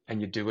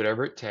and you do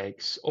whatever it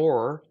takes,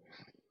 or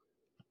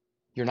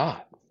you're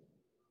not,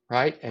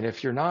 right? And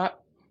if you're not,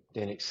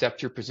 then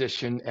accept your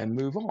position and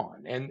move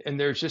on. And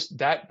there's just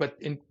that, but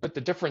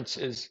the difference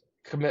is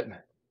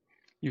commitment.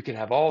 You can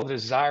have all the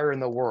desire in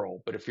the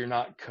world, but if you're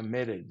not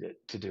committed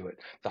to do it,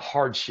 the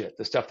hard shit,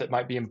 the stuff that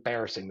might be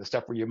embarrassing, the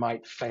stuff where you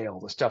might fail,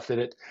 the stuff that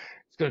it's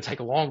going to take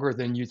longer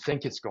than you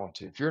think it's going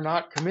to. If you're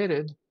not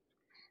committed,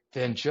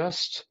 then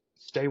just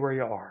stay where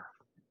you are,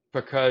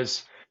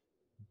 because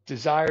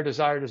desire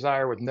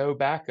with no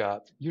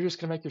backup, you're just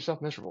going to make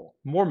yourself miserable,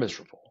 more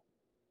miserable.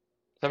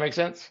 Does that make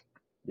sense?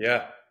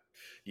 Yeah.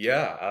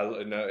 Yeah.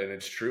 No, and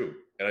it's true.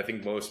 And I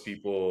think most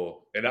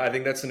people, and I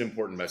think that's an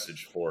important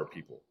message for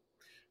people,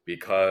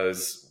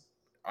 because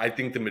I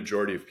think the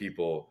majority of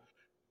people,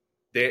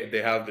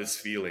 they have this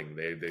feeling.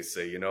 They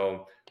say,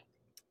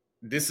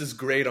 this is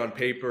great on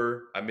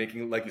paper. I'm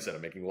making, like you said,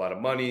 I'm making a lot of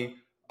money.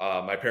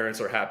 My parents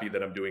are happy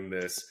that I'm doing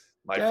this.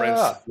 My friends,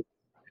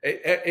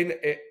 and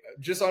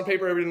just on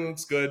paper, everything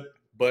looks good,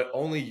 but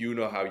only you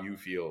know how you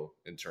feel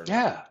internally.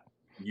 Yeah.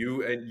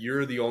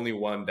 You're the only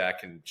one that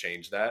can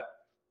change that,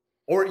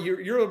 or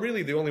you're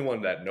really the only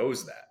one that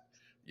knows that.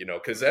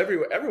 Because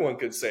everyone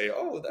could say,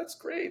 "Oh, that's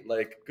great!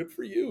 Like, good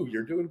for you.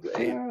 You're doing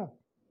great." Yeah.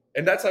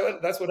 And that's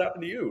what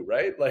happened to you,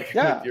 right? Like,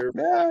 Yeah. with your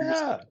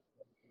Yeah.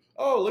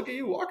 oh, look at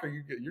you, Walker.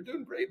 You're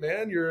doing great,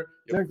 man. You're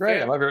Doing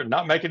great. I'm over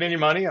not making any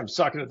money. I'm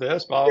sucking at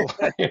this. Blah, blah,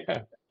 blah.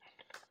 Yeah.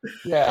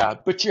 Yeah.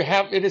 But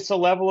it's a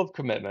level of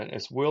commitment.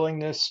 It's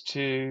willingness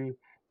to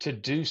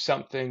do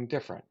something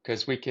different,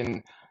 because we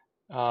can.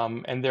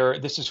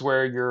 This is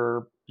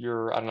where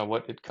I don't know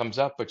what it comes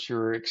up, but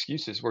your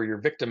excuses, where your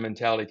victim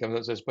mentality comes up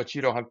and says, but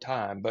you don't have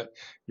time, but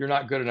you're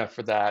not good enough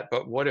for that.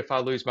 But what if I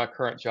lose my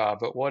current job?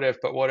 But what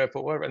if, but what if,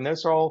 but what if? And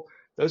those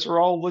are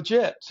all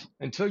legit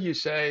until you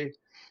say,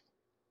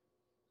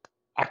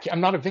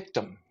 I'm not a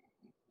victim.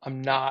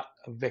 I'm not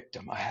a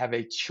victim. I have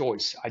a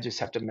choice. I just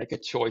have to make a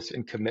choice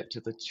and commit to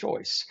the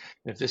choice.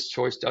 And if this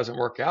choice doesn't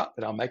work out,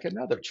 then I'll make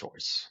another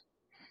choice.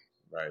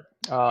 right.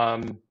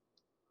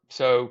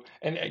 So,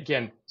 and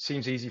again,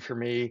 seems easy for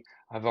me.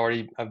 I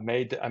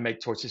make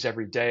choices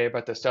every day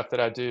about the stuff that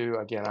I do.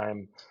 Again,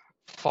 I'm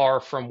far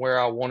from where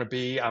I want to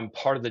be. I'm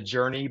part of the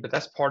journey, but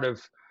that's part of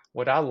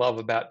what I love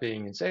about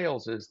being in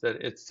sales, is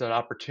that it's an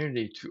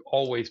opportunity to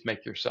always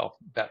make yourself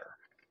better.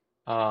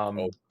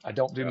 Oh, I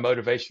don't do yeah.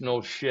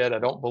 motivational shit. I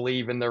don't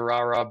believe in the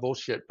rah-rah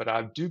bullshit, but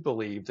I do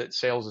believe that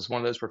sales is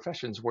one of those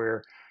professions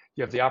where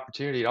you have the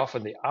opportunity and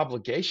often the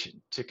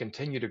obligation to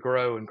continue to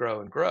grow and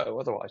grow and grow.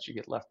 Otherwise, you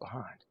get left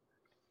behind.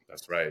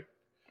 That's right.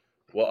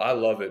 Well, I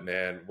love it,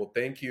 man. Well,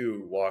 thank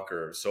you,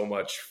 Walker, so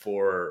much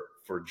for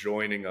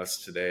joining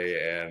us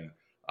today. And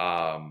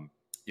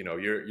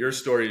your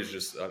story is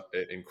just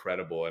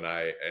incredible,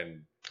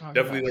 and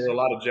definitely there were a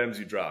lot of gems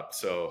you dropped.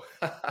 So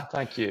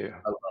Thank you.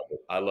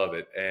 I love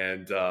it.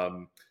 And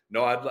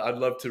no, I'd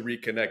love to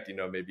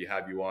reconnect. Maybe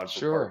have you on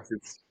for part 2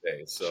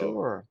 today. So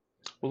sure.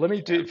 Well, let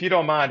me do, if you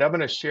don't mind, I'm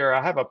going to share.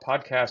 I have a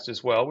podcast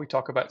as well. We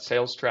talk about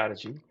sales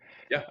strategy.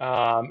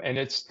 Yeah. And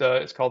it's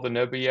called the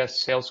No BS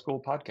Sales School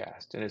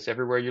Podcast, and it's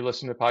everywhere you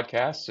listen to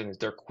podcasts. And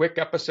they're quick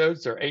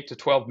episodes. They're 8 to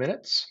 12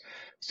 minutes,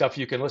 stuff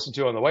you can listen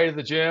to on the way to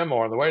the gym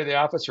or on the way to the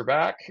office or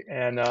back.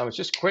 And it's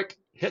just quick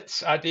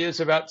hits,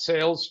 ideas about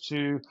sales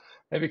to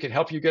maybe can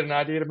help you get an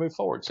idea to move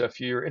forward. So if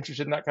you're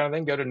interested in that kind of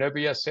thing, go to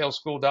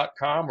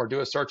nobssaleschool.com or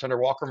do a search under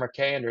Walker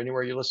McKay or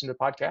anywhere you listen to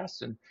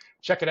podcasts, and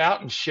check it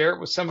out and share it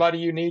with somebody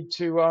you need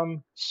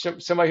to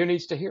somebody who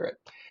needs to hear it.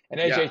 And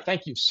AJ,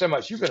 Thank you so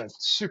much. You've been a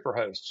super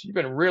host. You've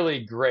been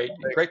really great.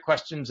 Great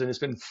questions, and it's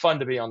been fun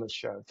to be on this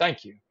show.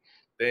 Thank you.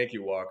 Thank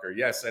you, Walker.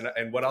 Yes,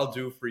 and what I'll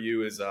do for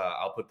you is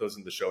I'll put those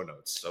in the show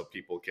notes so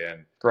people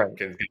can get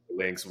the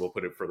links. We'll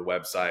put it for the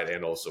website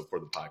and also for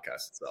the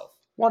podcast itself.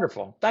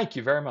 Wonderful. Thank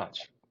you very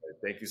much.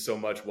 Thank you so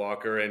much,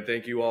 Walker, and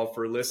thank you all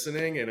for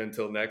listening. And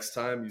until next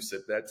time, you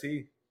sip that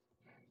tea.